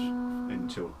lasts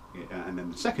until, and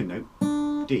then the second note,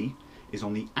 D, is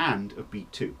on the and of beat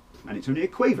 2, and it's only a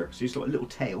quaver, so it's got a little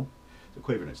tail. It's a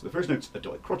quaver note. So the first note's a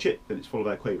dotted crotchet, then it's followed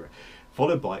by a quaver,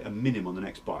 followed by a minim on the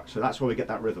next bar. So that's where we get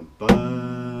that rhythm.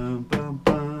 Bum, bum,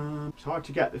 bum. It's hard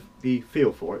to get the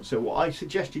feel for it, so what I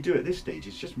suggest you do at this stage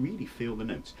is just really feel the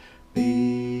notes.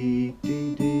 B,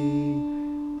 D,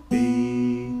 D,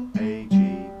 B, A,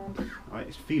 G. Alright,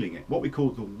 it's feeling it. What we call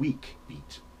the weak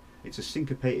beat. It's a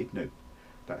syncopated note.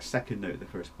 That second note of the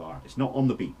first bar. It's not on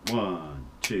the beat. 1,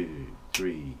 2,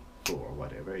 3, 4, or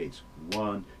whatever it is.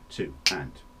 1, 2,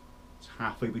 and. It's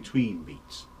halfway between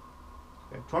beats.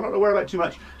 Okay. Try not to worry about it too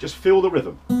much, just feel the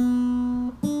rhythm.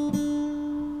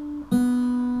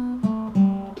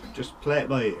 Just play it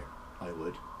by ear, I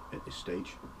would, at this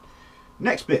stage.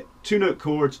 Next bit, 2-note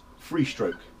chords, free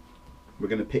stroke. We're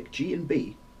going to pick G and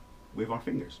B with our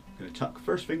fingers. We're going to tuck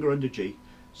first finger under G,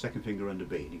 second finger under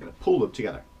B, and you're going to pull them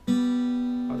together,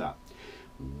 like that.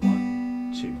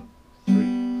 1, 2, 3,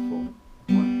 4.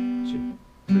 1,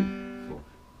 2, 3, 4.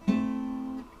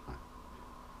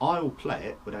 I will play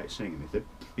it without singing with it,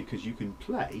 because you can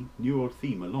play New World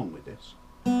Theme along with this.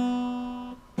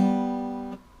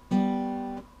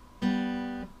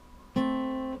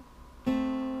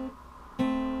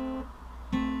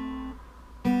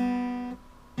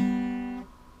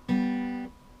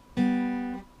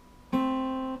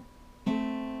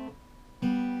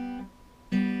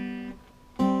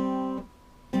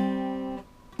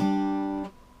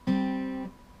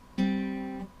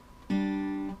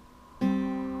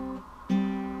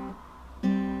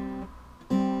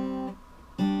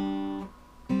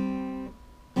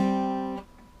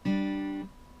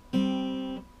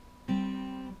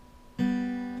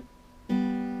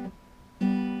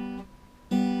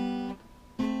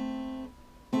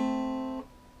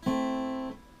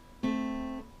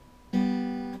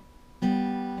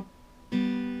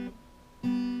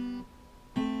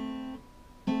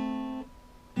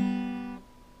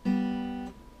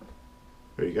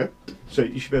 There you go. So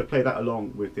you should be able to play that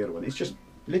along with the other one. It's just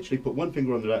literally put one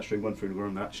finger under that string, one finger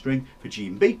on that string for G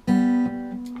and B.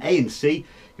 A and C,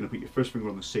 you're going to put your first finger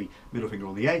on the C, middle finger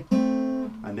on the A,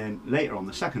 and then later on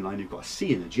the second line you've got a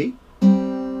C and a G,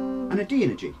 and a D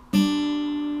and a G.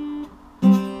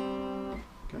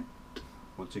 Okay.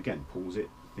 Once again, pause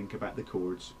it, think about the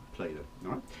chords, play them.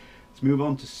 All right. Let's move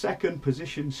on to second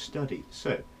position study.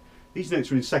 So these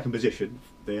notes are in second position.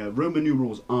 The Roman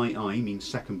numerals II means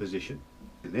second position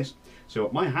in this. So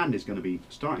my hand is going to be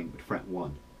starting with fret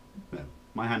 1. No,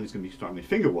 my hand is going to be starting with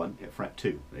finger 1 at fret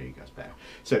 2. There you go, that's better.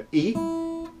 So E,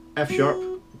 F sharp,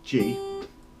 G,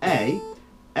 A,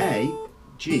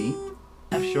 G,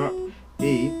 F sharp,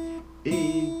 E,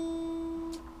 E,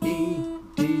 E,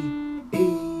 D,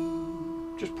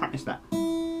 E. Just practice that.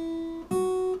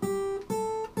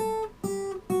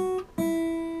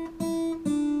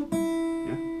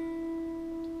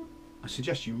 I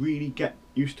suggest you really get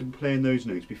used to playing those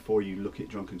notes before you look at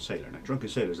Drunken Sailor. Now, Drunken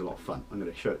Sailor is a lot of fun. I'm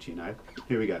going to show it to you now.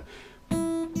 Here we go.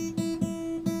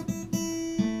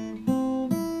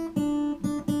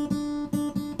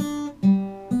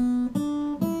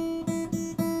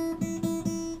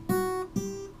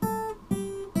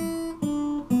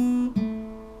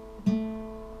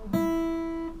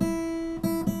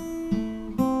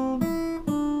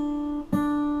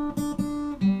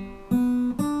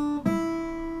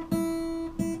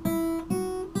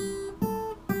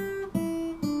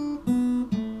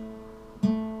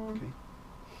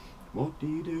 What do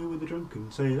you do with a drunken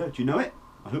sailor? Do you know it?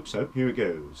 I hope so. Here it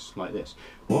goes, like this.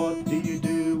 What do you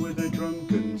do with a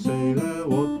drunken sailor?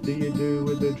 What do you do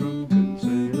with a drunken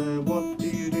sailor? What do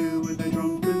you do with a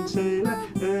drunken sailor?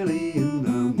 Early in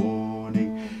the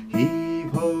morning,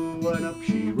 heave ho and up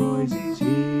she rises,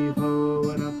 heave ho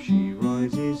and up she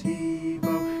rises, heave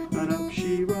ho and up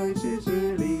she rises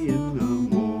early in the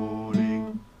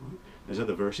morning. There's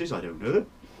other verses, I don't know them,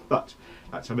 but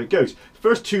that's how it goes.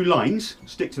 First two lines,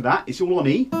 stick to that. It's all on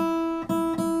E.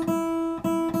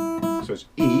 So it's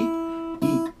E,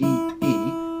 E, E, E,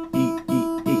 E, E,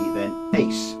 E, then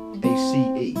Ace, A, C,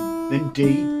 E, then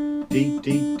D, D,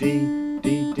 D, D,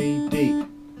 D, D, D,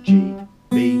 G,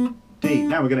 B, D.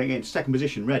 Now we're going to get into second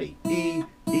position. Ready? E,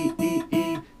 E, E,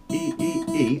 E, E, E,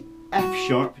 E, F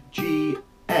sharp, G,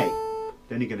 A.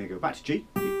 Then you're going to go back to G,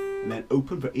 and then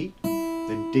open for E,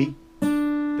 then D,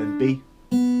 then B,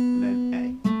 and then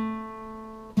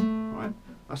A. Alright,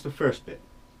 that's the first bit.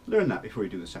 Learn that before you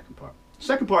do the second part.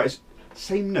 Second part is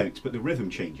same notes, but the rhythm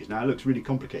changes. Now it looks really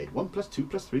complicated. 1 plus 2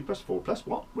 plus 3 plus 4 plus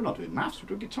what? We're not doing maths, we're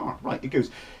doing guitar. Right, it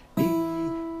goes E,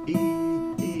 E,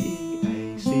 E,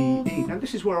 E, A, C, E. Now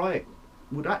this is where I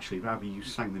would actually rather you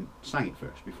sang it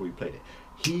first before you played it.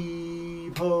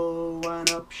 Heave ho and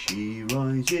up she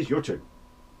rises. Your turn.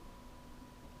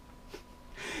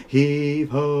 Heave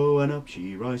ho and up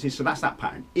she rises. So that's that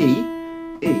pattern. E,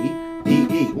 E, E,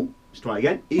 E. Ooh, let's try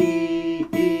again. E,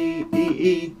 E, E,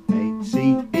 E, A,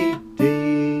 C, E,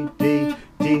 D, D,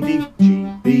 D, D, G,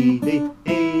 B, D,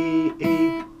 E, E,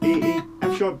 E, E,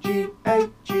 F sharp, G, A,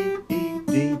 G, E,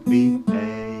 D, B,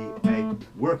 A.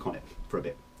 Work on it for a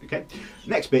bit, okay?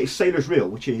 Next bit is Sailor's Reel,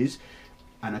 which is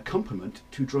an accompaniment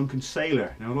to Drunken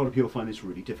Sailor. Now a lot of people find this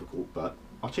really difficult, but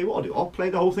I'll tell you what I'll do. I'll play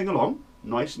the whole thing along,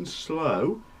 nice and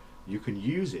slow. You can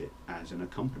use it as an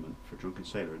accompaniment for Drunken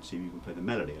Sailor and see if you can play the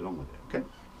melody along with it, okay?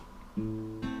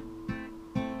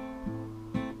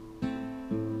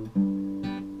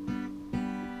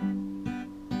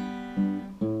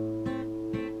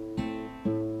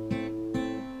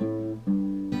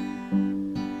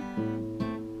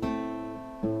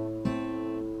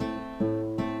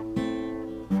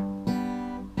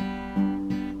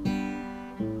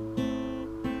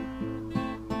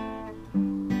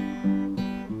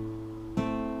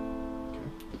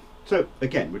 So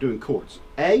again, we're doing chords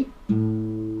A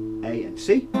and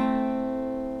C,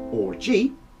 or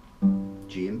G,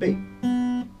 G and B.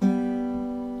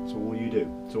 That's all you do.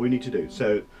 That's all you need to do.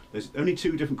 So there's only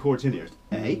two different chords in here. It's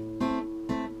A,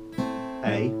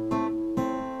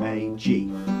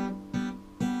 G,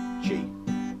 G,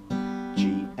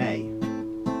 G, A,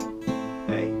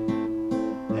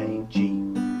 G,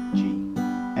 G,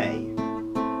 A.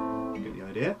 Get the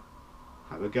idea?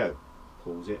 Have a go.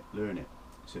 Pause it, learn it.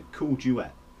 It's a cool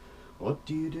duet. What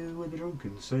do you do with a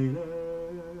drunken sailor?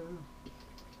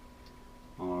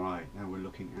 Alright, now we're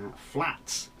looking at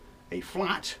flats. A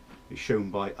flat is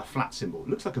shown by a flat symbol. It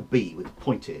looks like a B with a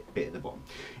pointed bit at the bottom.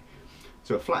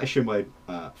 So a flat is shown by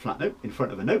a flat note in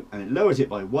front of a note, and it lowers it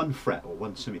by 1 fret or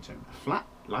 1 semitone. A flat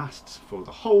lasts for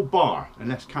the whole bar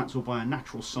unless cancelled by a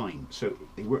natural sign. So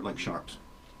they work like sharps,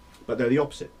 but they're the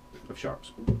opposite of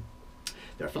sharps.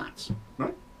 They're flats,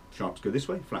 right? Sharps go this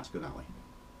way, flats go that way.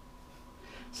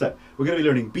 So we're going to be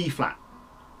learning B flat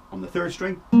on the 3rd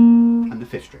string and the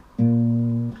 5th string.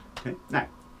 Okay. Now,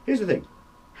 here's the thing.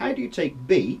 How do you take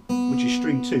B, which is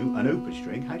string 2, an open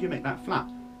string, how do you make that flat?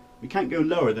 We can't go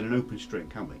lower than an open string,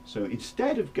 can we? So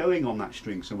instead of going on that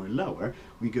string somewhere lower,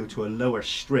 we go to a lower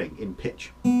string in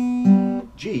pitch.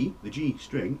 G, the G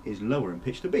string, is lower in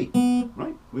pitch to B.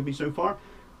 Right? With me so far?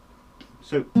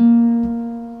 So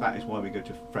that is why we go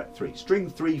to fret 3. String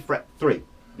 3, fret 3.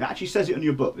 It actually says it on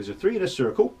your book. There's a 3 in a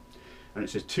circle, and it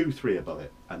says 2, 3 above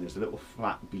it, and there's a little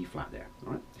flat B flat there.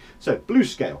 All right. So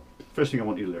blues scale. First thing I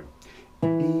want you to learn: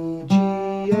 E, G,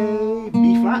 A,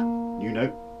 B flat, new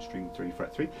note, string 3,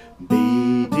 fret 3,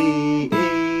 B, D,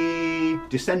 E,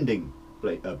 descending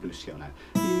blues scale now.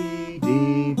 E,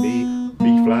 D, B,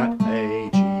 B flat, A,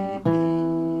 G,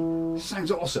 E.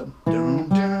 Sounds awesome. Dun,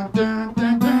 dun, dun,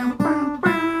 dun, dun, bow,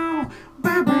 bow,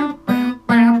 bow, bow, bow,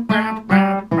 bow, bow,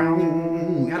 bow, bow.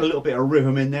 Add a little bit of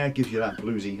rhythm in there, gives you that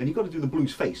bluesy, and you've got to do the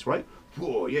blues face, right?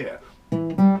 Whoa, yeah.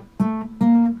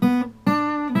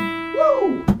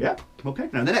 Whoa, yeah. Okay.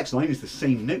 Now the next line is the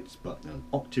same notes, but an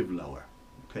octave lower.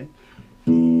 Okay.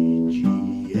 E, G,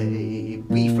 A,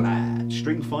 B flat,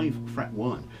 string 5, fret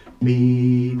 1,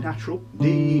 B natural,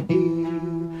 D, E,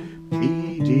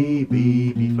 B, D,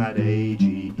 B, B flat, A,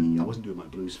 G, E. I wasn't doing my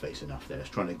blues face enough there. I was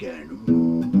trying to get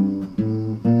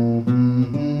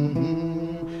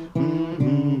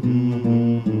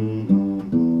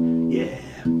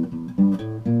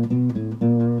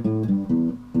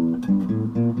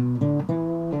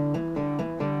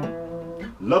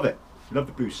Love it. Love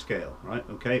the blues scale, right?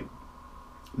 Okay.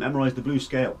 Memorize the blues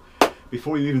scale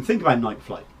before you even think about Night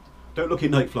Flight. Don't look at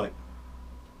Night Flight.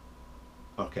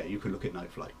 Okay, you can look at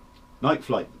Night Flight. Night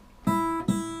Flight.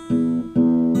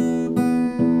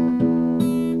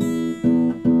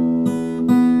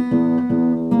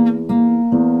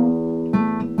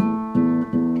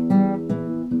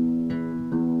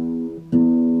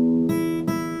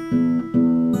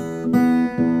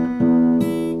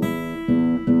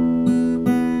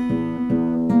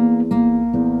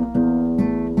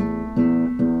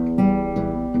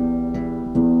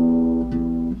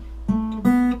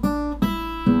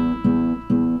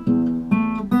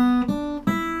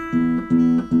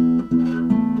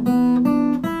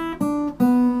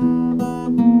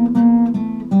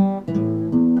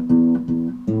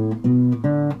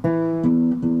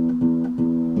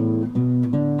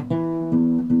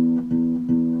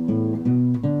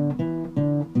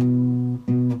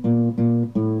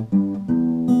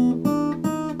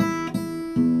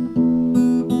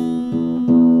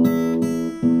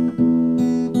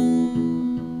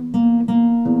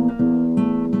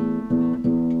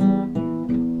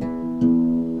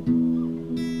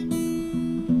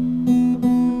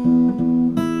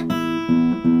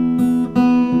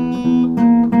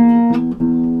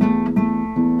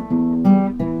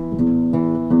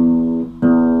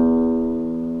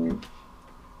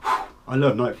 I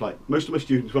love Night Flight. Most of my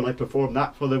students, when I perform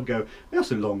that for them, go,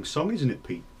 that's a long song, isn't it,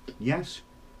 Pete? Yes.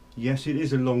 Yes, it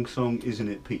is a long song, isn't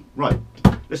it, Pete? Right,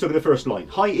 let's look at the first line.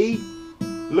 High E,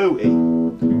 low E.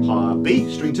 High B,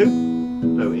 string 2,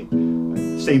 low E.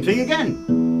 Same thing again.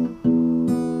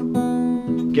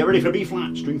 Get ready for B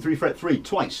flat, string 3, fret 3,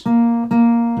 twice. Good.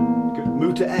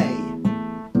 Move to A.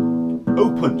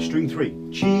 Open, string 3.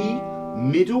 G,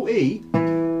 middle E.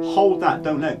 Hold that,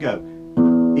 don't let go.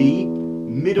 E,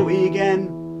 middle E again,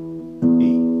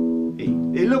 E, E.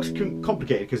 It looks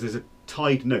complicated because there's a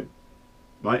tied note,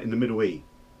 right, in the middle E.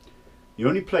 You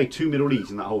only play 2 middle E's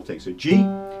in that whole thing. So G,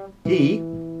 E, E,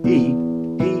 E, E,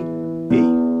 E.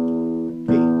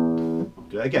 I'll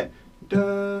do that again.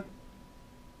 Da.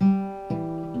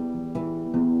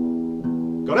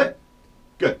 Got it?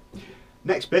 Good.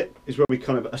 Next bit is where we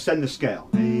kind of ascend the scale.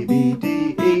 A, B,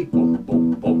 D, E, boom,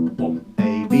 boom, boom, boom.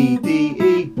 A, B, D,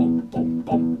 E, boom, boom,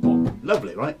 boom, boom.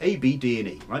 Lovely, right? A, B, D, and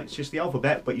E, right? It's just the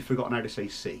alphabet, but you've forgotten how to say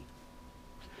C.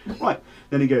 Right,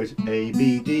 then it goes A,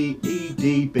 B, D, E,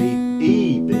 D, B,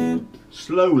 E, B.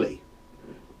 Slowly.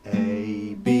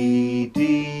 A, B,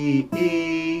 D,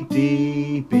 E,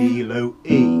 D, B, low,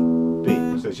 E,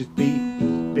 B. So it's just B,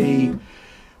 E, B,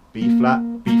 B flat,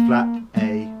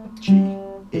 A, G,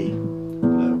 E,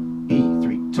 low, E,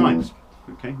 3 times.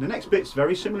 Okay, the next bit's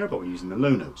very similar, but we're using the low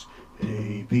notes.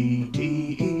 A, B,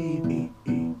 D, E, E,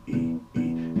 E, E, E,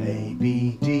 A,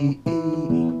 B, D, E, E,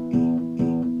 E, E,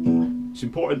 E. It's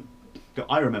important that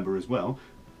I remember as well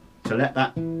to let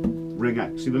that ring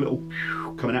out. See the little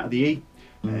coming out of the E?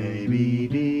 A, B,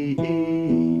 D, E, E,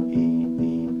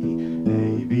 E, E,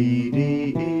 A, B, D,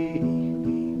 E, E,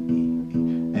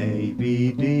 E, A,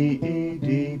 B, D, E,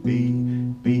 D, B,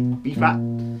 B, B flat,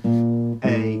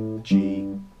 A, G,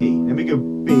 E. Then we go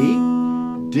B,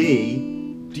 D,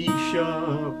 D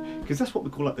sharp, because that's what we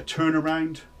call like the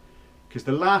turnaround, because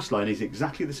the last line is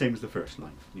exactly the same as the first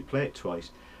line. You play it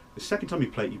twice. The second time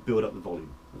you play it, you build up the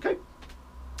volume. Okay?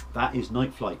 That is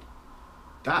Night Flight.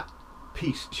 That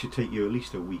piece should take you at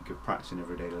least a week of practicing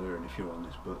every day to learn if you're on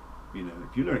this book. You know,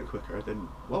 if you learn it quicker, then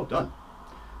well done.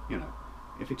 You know,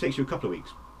 if it takes you a couple of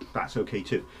weeks, that's okay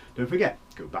too. Don't forget,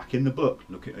 go back in the book,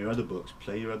 look at your other books,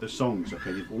 play your other songs.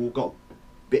 Okay, they've all got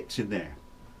bits in there.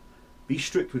 Be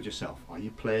strict with yourself. Are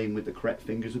you playing with the correct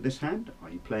fingers with this hand? Are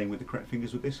you playing with the correct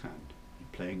fingers with this hand? Are you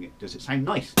playing it? Does it sound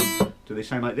nice? Do they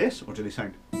sound like this, or do they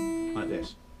sound like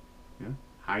this? Yeah?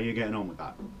 How are you getting on with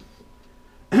that?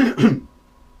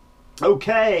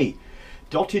 Okay,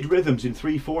 dotted rhythms in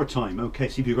 3/4 time. Okay,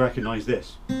 see if you recognise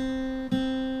this.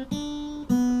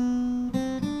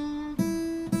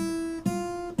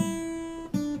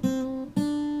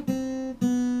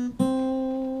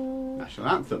 National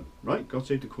anthem, right? God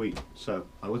Save the Queen. So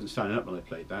I wasn't standing up when I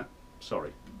played that.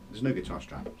 Sorry, there's no guitar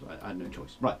strap. So I had no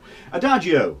choice. Right,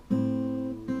 Adagio.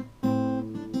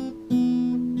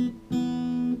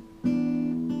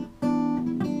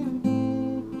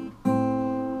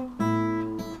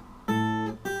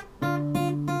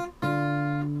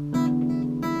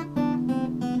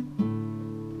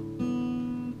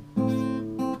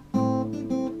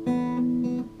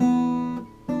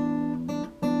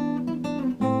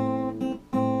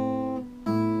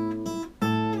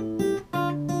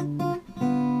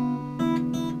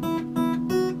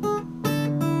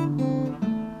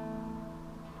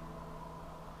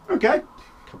 Okay, a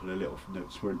couple of little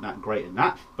notes weren't that great in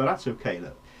that, but that's okay.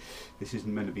 Look, this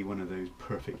isn't meant to be one of those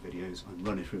perfect videos. I'm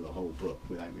running through the whole book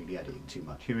without really editing too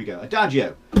much. Here we go.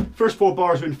 Adagio. First 4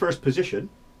 bars are in first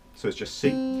position, so it's just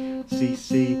C, C,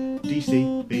 C, D,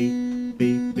 C, B,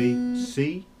 B, B,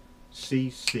 C,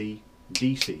 C, C,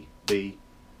 D, C, B,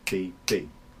 B, B.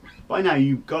 By now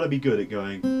you've got to be good at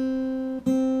going.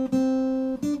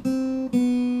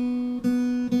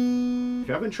 If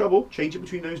you're having trouble changing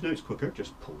between those notes quicker,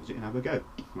 just pause it and have a go.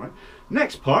 All right.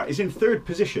 Next part is in third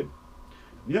position.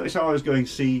 You notice how I was going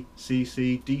C, C,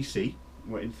 C, D, C.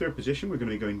 Well, in third position we're going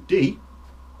to be going D,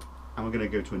 and we're going to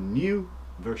go to a new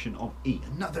version of E.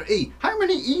 Another E. How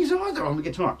many E's are there on the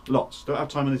guitar? Lots. Don't have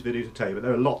time in this video to tell you, but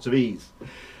there are lots of E's.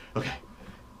 Okay.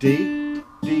 D,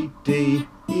 D, D,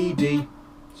 E, D.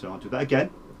 So I'll do that again.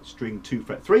 String 2,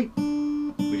 fret 3.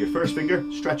 With your first finger,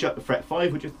 stretch up to fret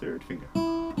 5 with your third finger.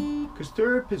 Because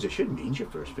third position means your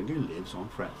first finger lives on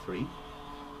fret 3.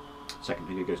 Second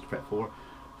finger goes to fret 4.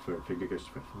 Third finger goes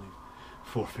to fret 5.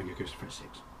 Fourth finger goes to fret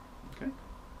 6. Okay?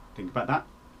 Think about that.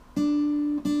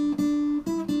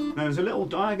 Now there's a little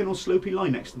diagonal slopey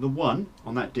line next to the 1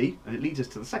 on that D, and it leads us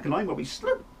to the second line where we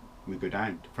slope. We go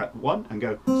down to fret 1 and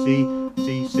go C,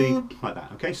 C, C, like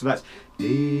that. Okay, so that's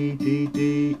D, D,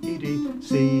 D, E, D,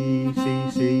 C, C,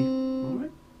 C.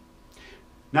 Alright.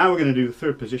 Now we're going to do the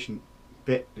third position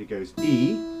bit. It goes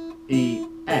E, E,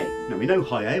 A. Now we know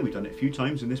high A, we've done it a few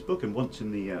times in this book and once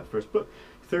in the first book.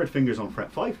 Third finger's on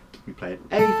fret 5. We play an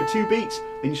A for 2 beats,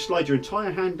 then you slide your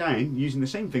entire hand down using the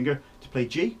same finger to play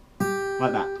G,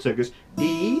 like that. So it goes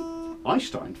E, I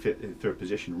start in third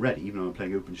position ready, even though I'm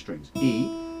playing open strings. E,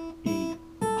 E,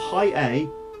 high A,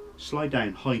 slide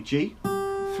down high G,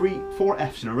 3, 4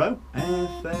 F's in a row.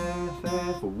 F, F,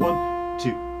 F, 1,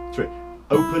 2, 3.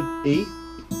 Open E,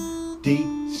 D,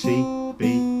 C,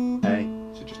 B, A.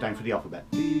 So just down for the alphabet.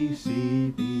 D, C,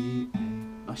 B, A.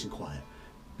 Nice and quiet.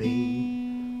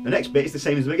 B. The next bit is the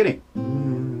same as the beginning.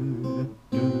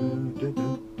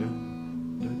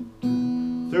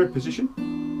 Third position.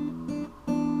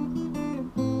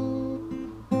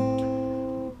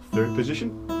 Third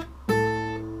position.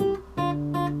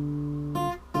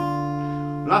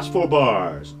 Last 4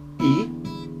 bars. E,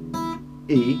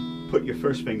 E, put your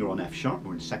first finger on F sharp,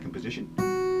 we're in second position.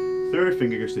 Third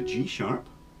finger goes to G sharp,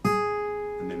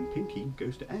 and then pinky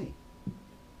goes to A.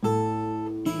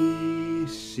 E,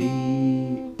 C,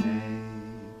 A.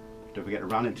 Don't forget to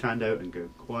rallentando and go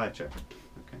quieter.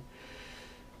 Okay.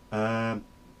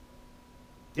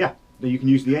 Yeah, then you can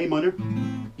use the A minor,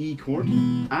 E chord,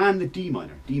 and the D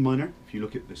minor. D minor, if you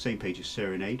look at the same page as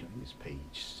Serenade, I think it's page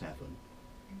 7.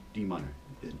 D minor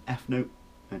is an F note,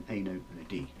 an A note, and a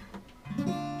D.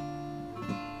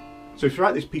 So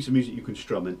throughout this piece of music you can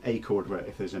strum an A chord where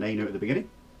if there's an A note at the beginning,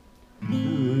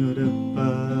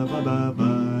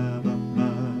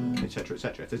 etc,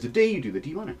 etc. If there's a D, you do the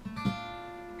D minor.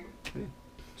 Okay.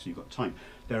 So you've got time.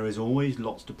 There is always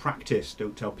lots to practice.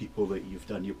 Don't tell people that you've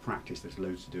done your practice. There's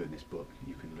loads to do in this book.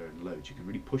 You can learn loads. You can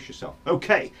really push yourself.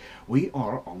 Okay, we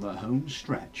are on the home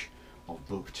stretch of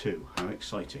book 2. How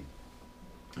exciting.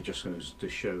 It just goes to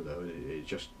show though, it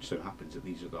just so happens that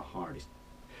these are the hardest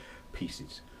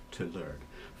pieces to learn.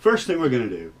 First thing we're going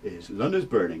to do is London's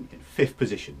Burning in 5th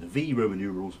position, the V Roman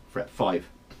numerals, fret 5.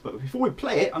 But before we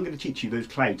play it, I'm going to teach you those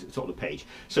clouds at the top of the page.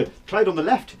 So, cloud on the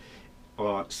left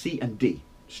are C and D.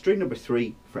 String number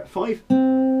 3, fret 5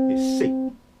 is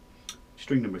C.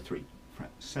 String number 3,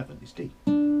 fret 7 is D.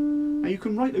 Now you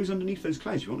can write those underneath those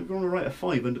clouds if you want. If you want to write a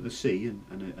 5 under the C and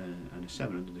a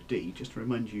 7 under the D, just to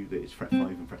remind you that it's fret 5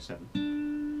 and fret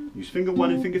 7. Use finger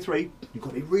 1 and finger 3. You've got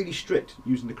to be really strict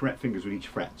using the correct fingers with each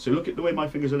fret. So look at the way my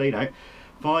fingers are laid out.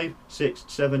 5, 6,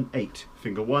 7, 8.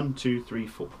 Finger 1, 2, 3,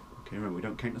 4. Okay, remember we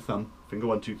don't count the thumb. Finger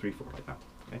 1, 2, 3, 4 like that.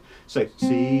 Okay. So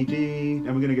C, D.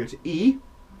 Then we're going to go to E,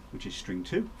 which is string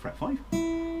 2, fret 5.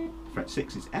 Fret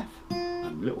 6 is F,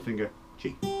 and little finger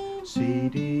G. C,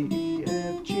 D, E,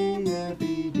 F, G, F,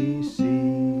 E, D, C.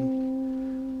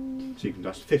 So you can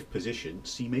just 5th position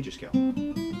C major scale. Up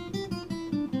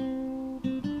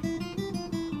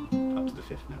to the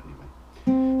 5th note anyway.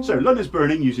 So London's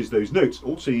Burning uses those notes,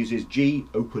 also uses G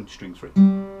open string 3.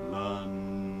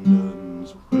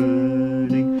 London's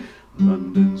burning,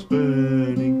 London's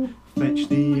burning, fetch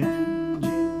the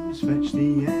engines, fetch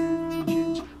the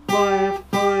engines, fire,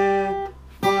 fire,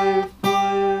 fire,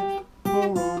 fire,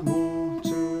 pour on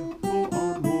water, pour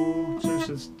on water. So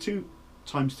there's 2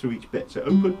 times through each bit. So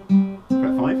open,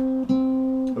 fret 5,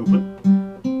 open.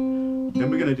 Then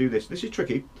we're going to do this. This is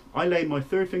tricky. I lay my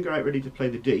 3rd finger out ready to play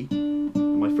the D,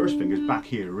 and my 1st finger's back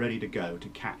here ready to go to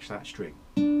catch that string.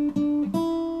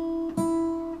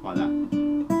 Like that.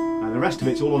 Now the rest of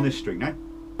it's all on this string now.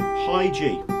 high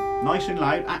G, nice and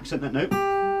loud, accent that note,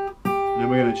 and then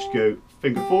we're going to just go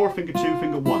finger 4, finger 2,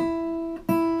 finger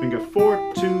 1, finger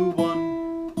 4, 2, 1.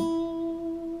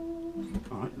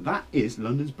 Alright, that is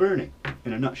London's Burning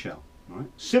in a nutshell. Alright,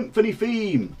 symphony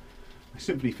theme. A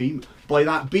symphony theme by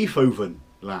that Beethoven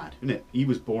lad, isn't it? He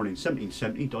was born in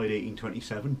 1770, died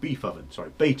 1827. Beethoven,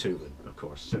 sorry, Beethoven, of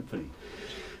course, symphony.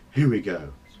 Here we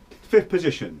go. 5th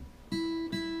position.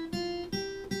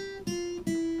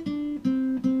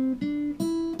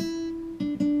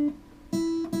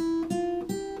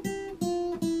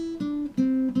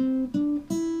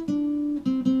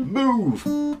 Move.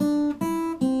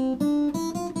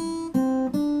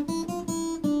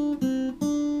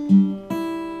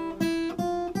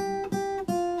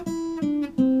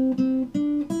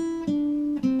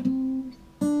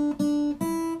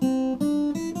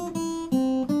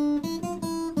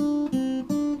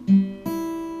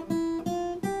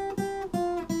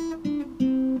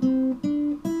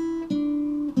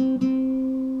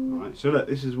 So look,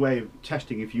 this is a way of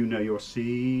testing if you know your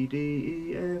C, D,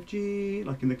 E, F, G,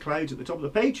 like in the clouds at the top of the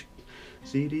page.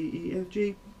 C, D, E, F,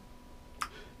 G.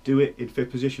 Do it in 5th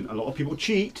position. A lot of people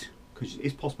cheat, because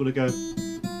it's possible to go.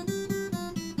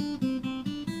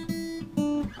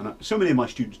 And so many of my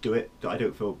students do it that I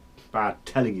don't feel bad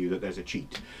telling you that there's a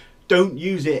cheat. Don't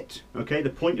use it, okay? The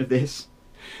point of this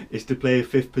is to play a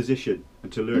 5th position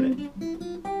and to learn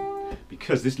it.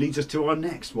 Because this leads us to our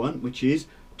next one, which is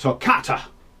toccata.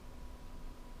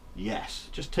 Yes,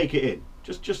 just take it in.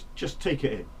 Just take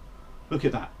it in. Look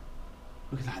at that.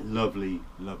 Look at that lovely,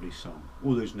 lovely song.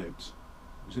 All those notes.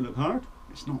 Does it look hard?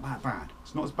 It's not that bad.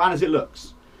 It's not as bad as it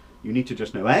looks. You need to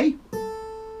just know A,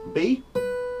 B,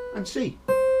 and C.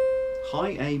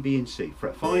 High A, B, and C.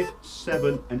 Fret 5,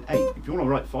 7, and 8. If you want to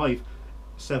write 5,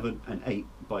 7, and 8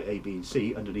 by A, B, and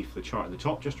C underneath the chart at the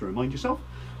top, just to remind yourself.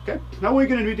 Okay. Now what you're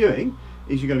going to be doing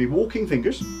is you're going to be walking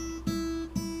fingers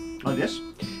like this,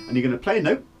 and you're going to play a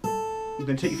note. And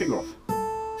then take your finger off,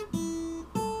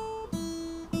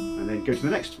 and then go to the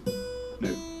next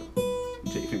note and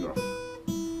take your finger off,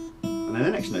 and then the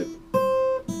next note,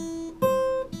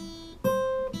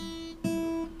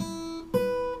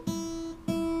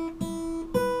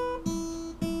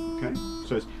 okay,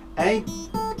 so it's A,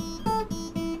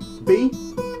 B,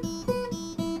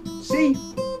 C,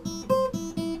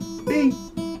 B,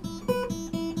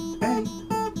 A,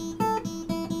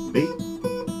 B.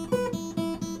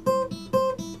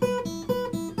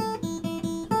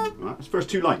 First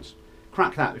 2 lines.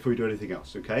 Crack that before you do anything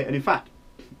else, okay? And in fact,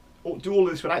 do all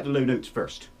of this without the low notes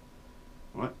first.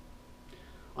 Alright?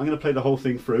 I'm going to play the whole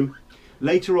thing through.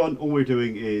 Later on, all we're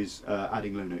doing is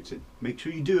adding low notes in. Make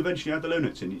sure you do eventually add the low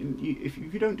notes in. If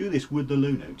you don't do this with the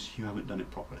low notes, you haven't done it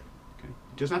properly. Okay?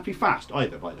 It doesn't have to be fast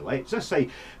either, by the way. It does say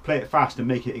play it fast and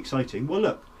make it exciting. Well,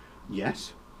 look,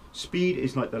 yes, speed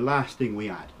is like the last thing we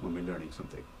add when we're learning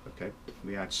something. Okay?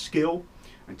 We add skill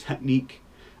and technique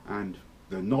and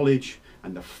the knowledge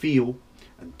and the feel,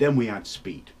 and then we add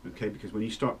speed, okay? Because when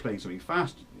you start playing something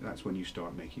fast, that's when you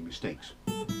start making mistakes.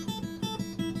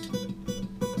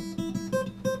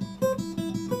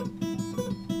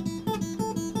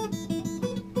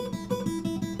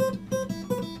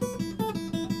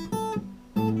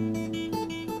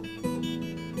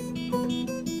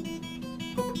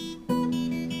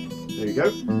 There you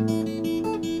go.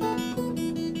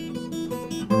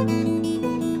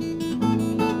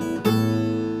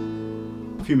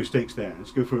 Few mistakes there.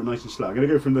 Let's go through it nice and slow. I'm going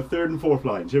to go from the 3rd and 4th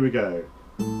lines. Here we go.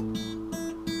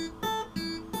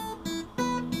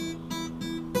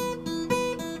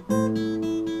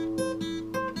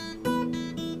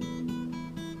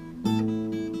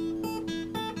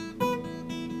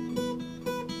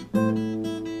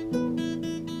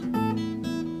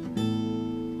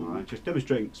 Alright, just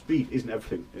demonstrating speed isn't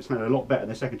everything. It sounded a lot better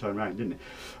the second time round, didn't it?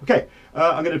 Okay,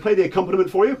 I'm going to play the accompaniment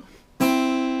for you.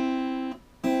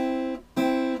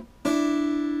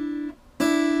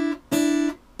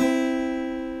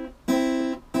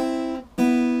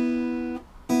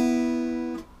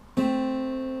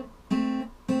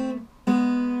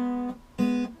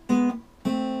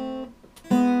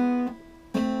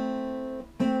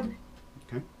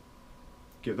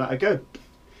 Give that a go.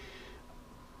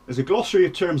 There's a glossary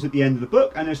of terms at the end of the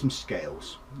book, and there's some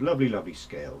scales. Lovely, lovely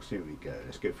scales. Here we go.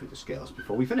 Let's go through the scales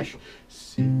before we finish.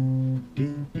 C,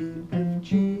 D, E, F,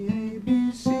 G, A,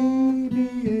 B, C, B,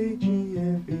 A, G,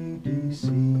 F, E, D, C.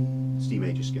 C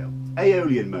major scale.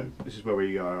 Aeolian mode. This is where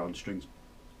we are on strings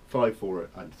 5, 4,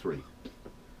 and 3.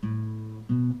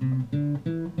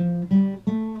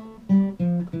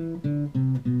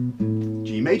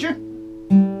 G major.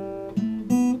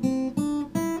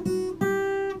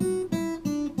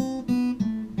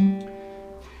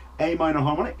 A minor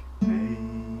harmonic. A,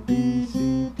 B,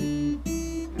 C, D,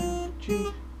 E, F,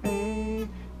 G, A,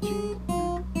 G.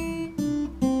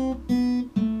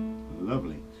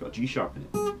 Lovely. It's got a G sharp in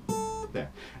it.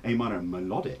 There. A minor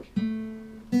melodic.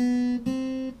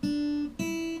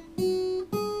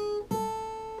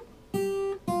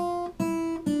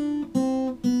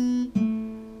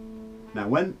 Now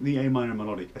when the A minor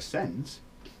melodic ascends,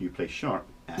 you play sharp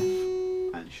F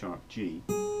and sharp G,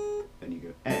 then you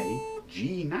go A,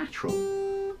 G natural,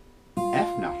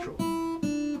 F natural.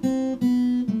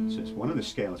 So it's one of the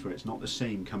scales where it's not the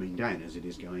same coming down as it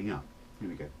is going up. Here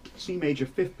we go. C major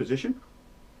 5th position.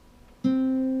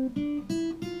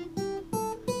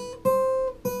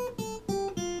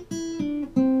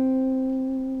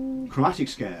 Chromatic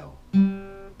scale.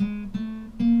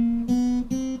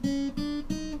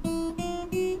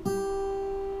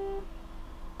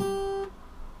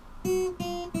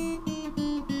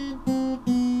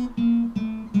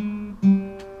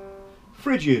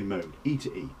 Phrygian mode, E to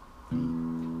E. E,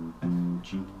 F,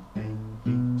 G, A,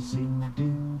 B, C, D,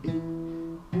 E,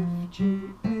 F, G,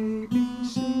 A, B,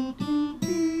 C, D, E.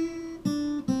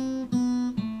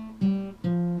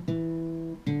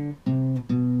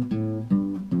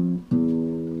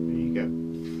 There you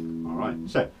go. Alright,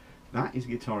 so that is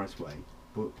Guitarist Way,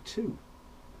 Book 2.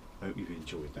 I hope you've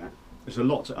enjoyed that. There's a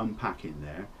lot to unpack in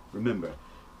there. Remember,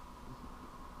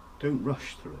 don't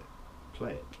rush through it.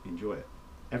 Play it, enjoy it.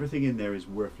 Everything in there is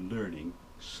worth learning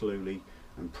slowly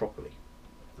and properly.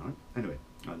 Alright, anyway,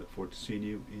 I look forward to seeing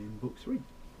you in Book 3.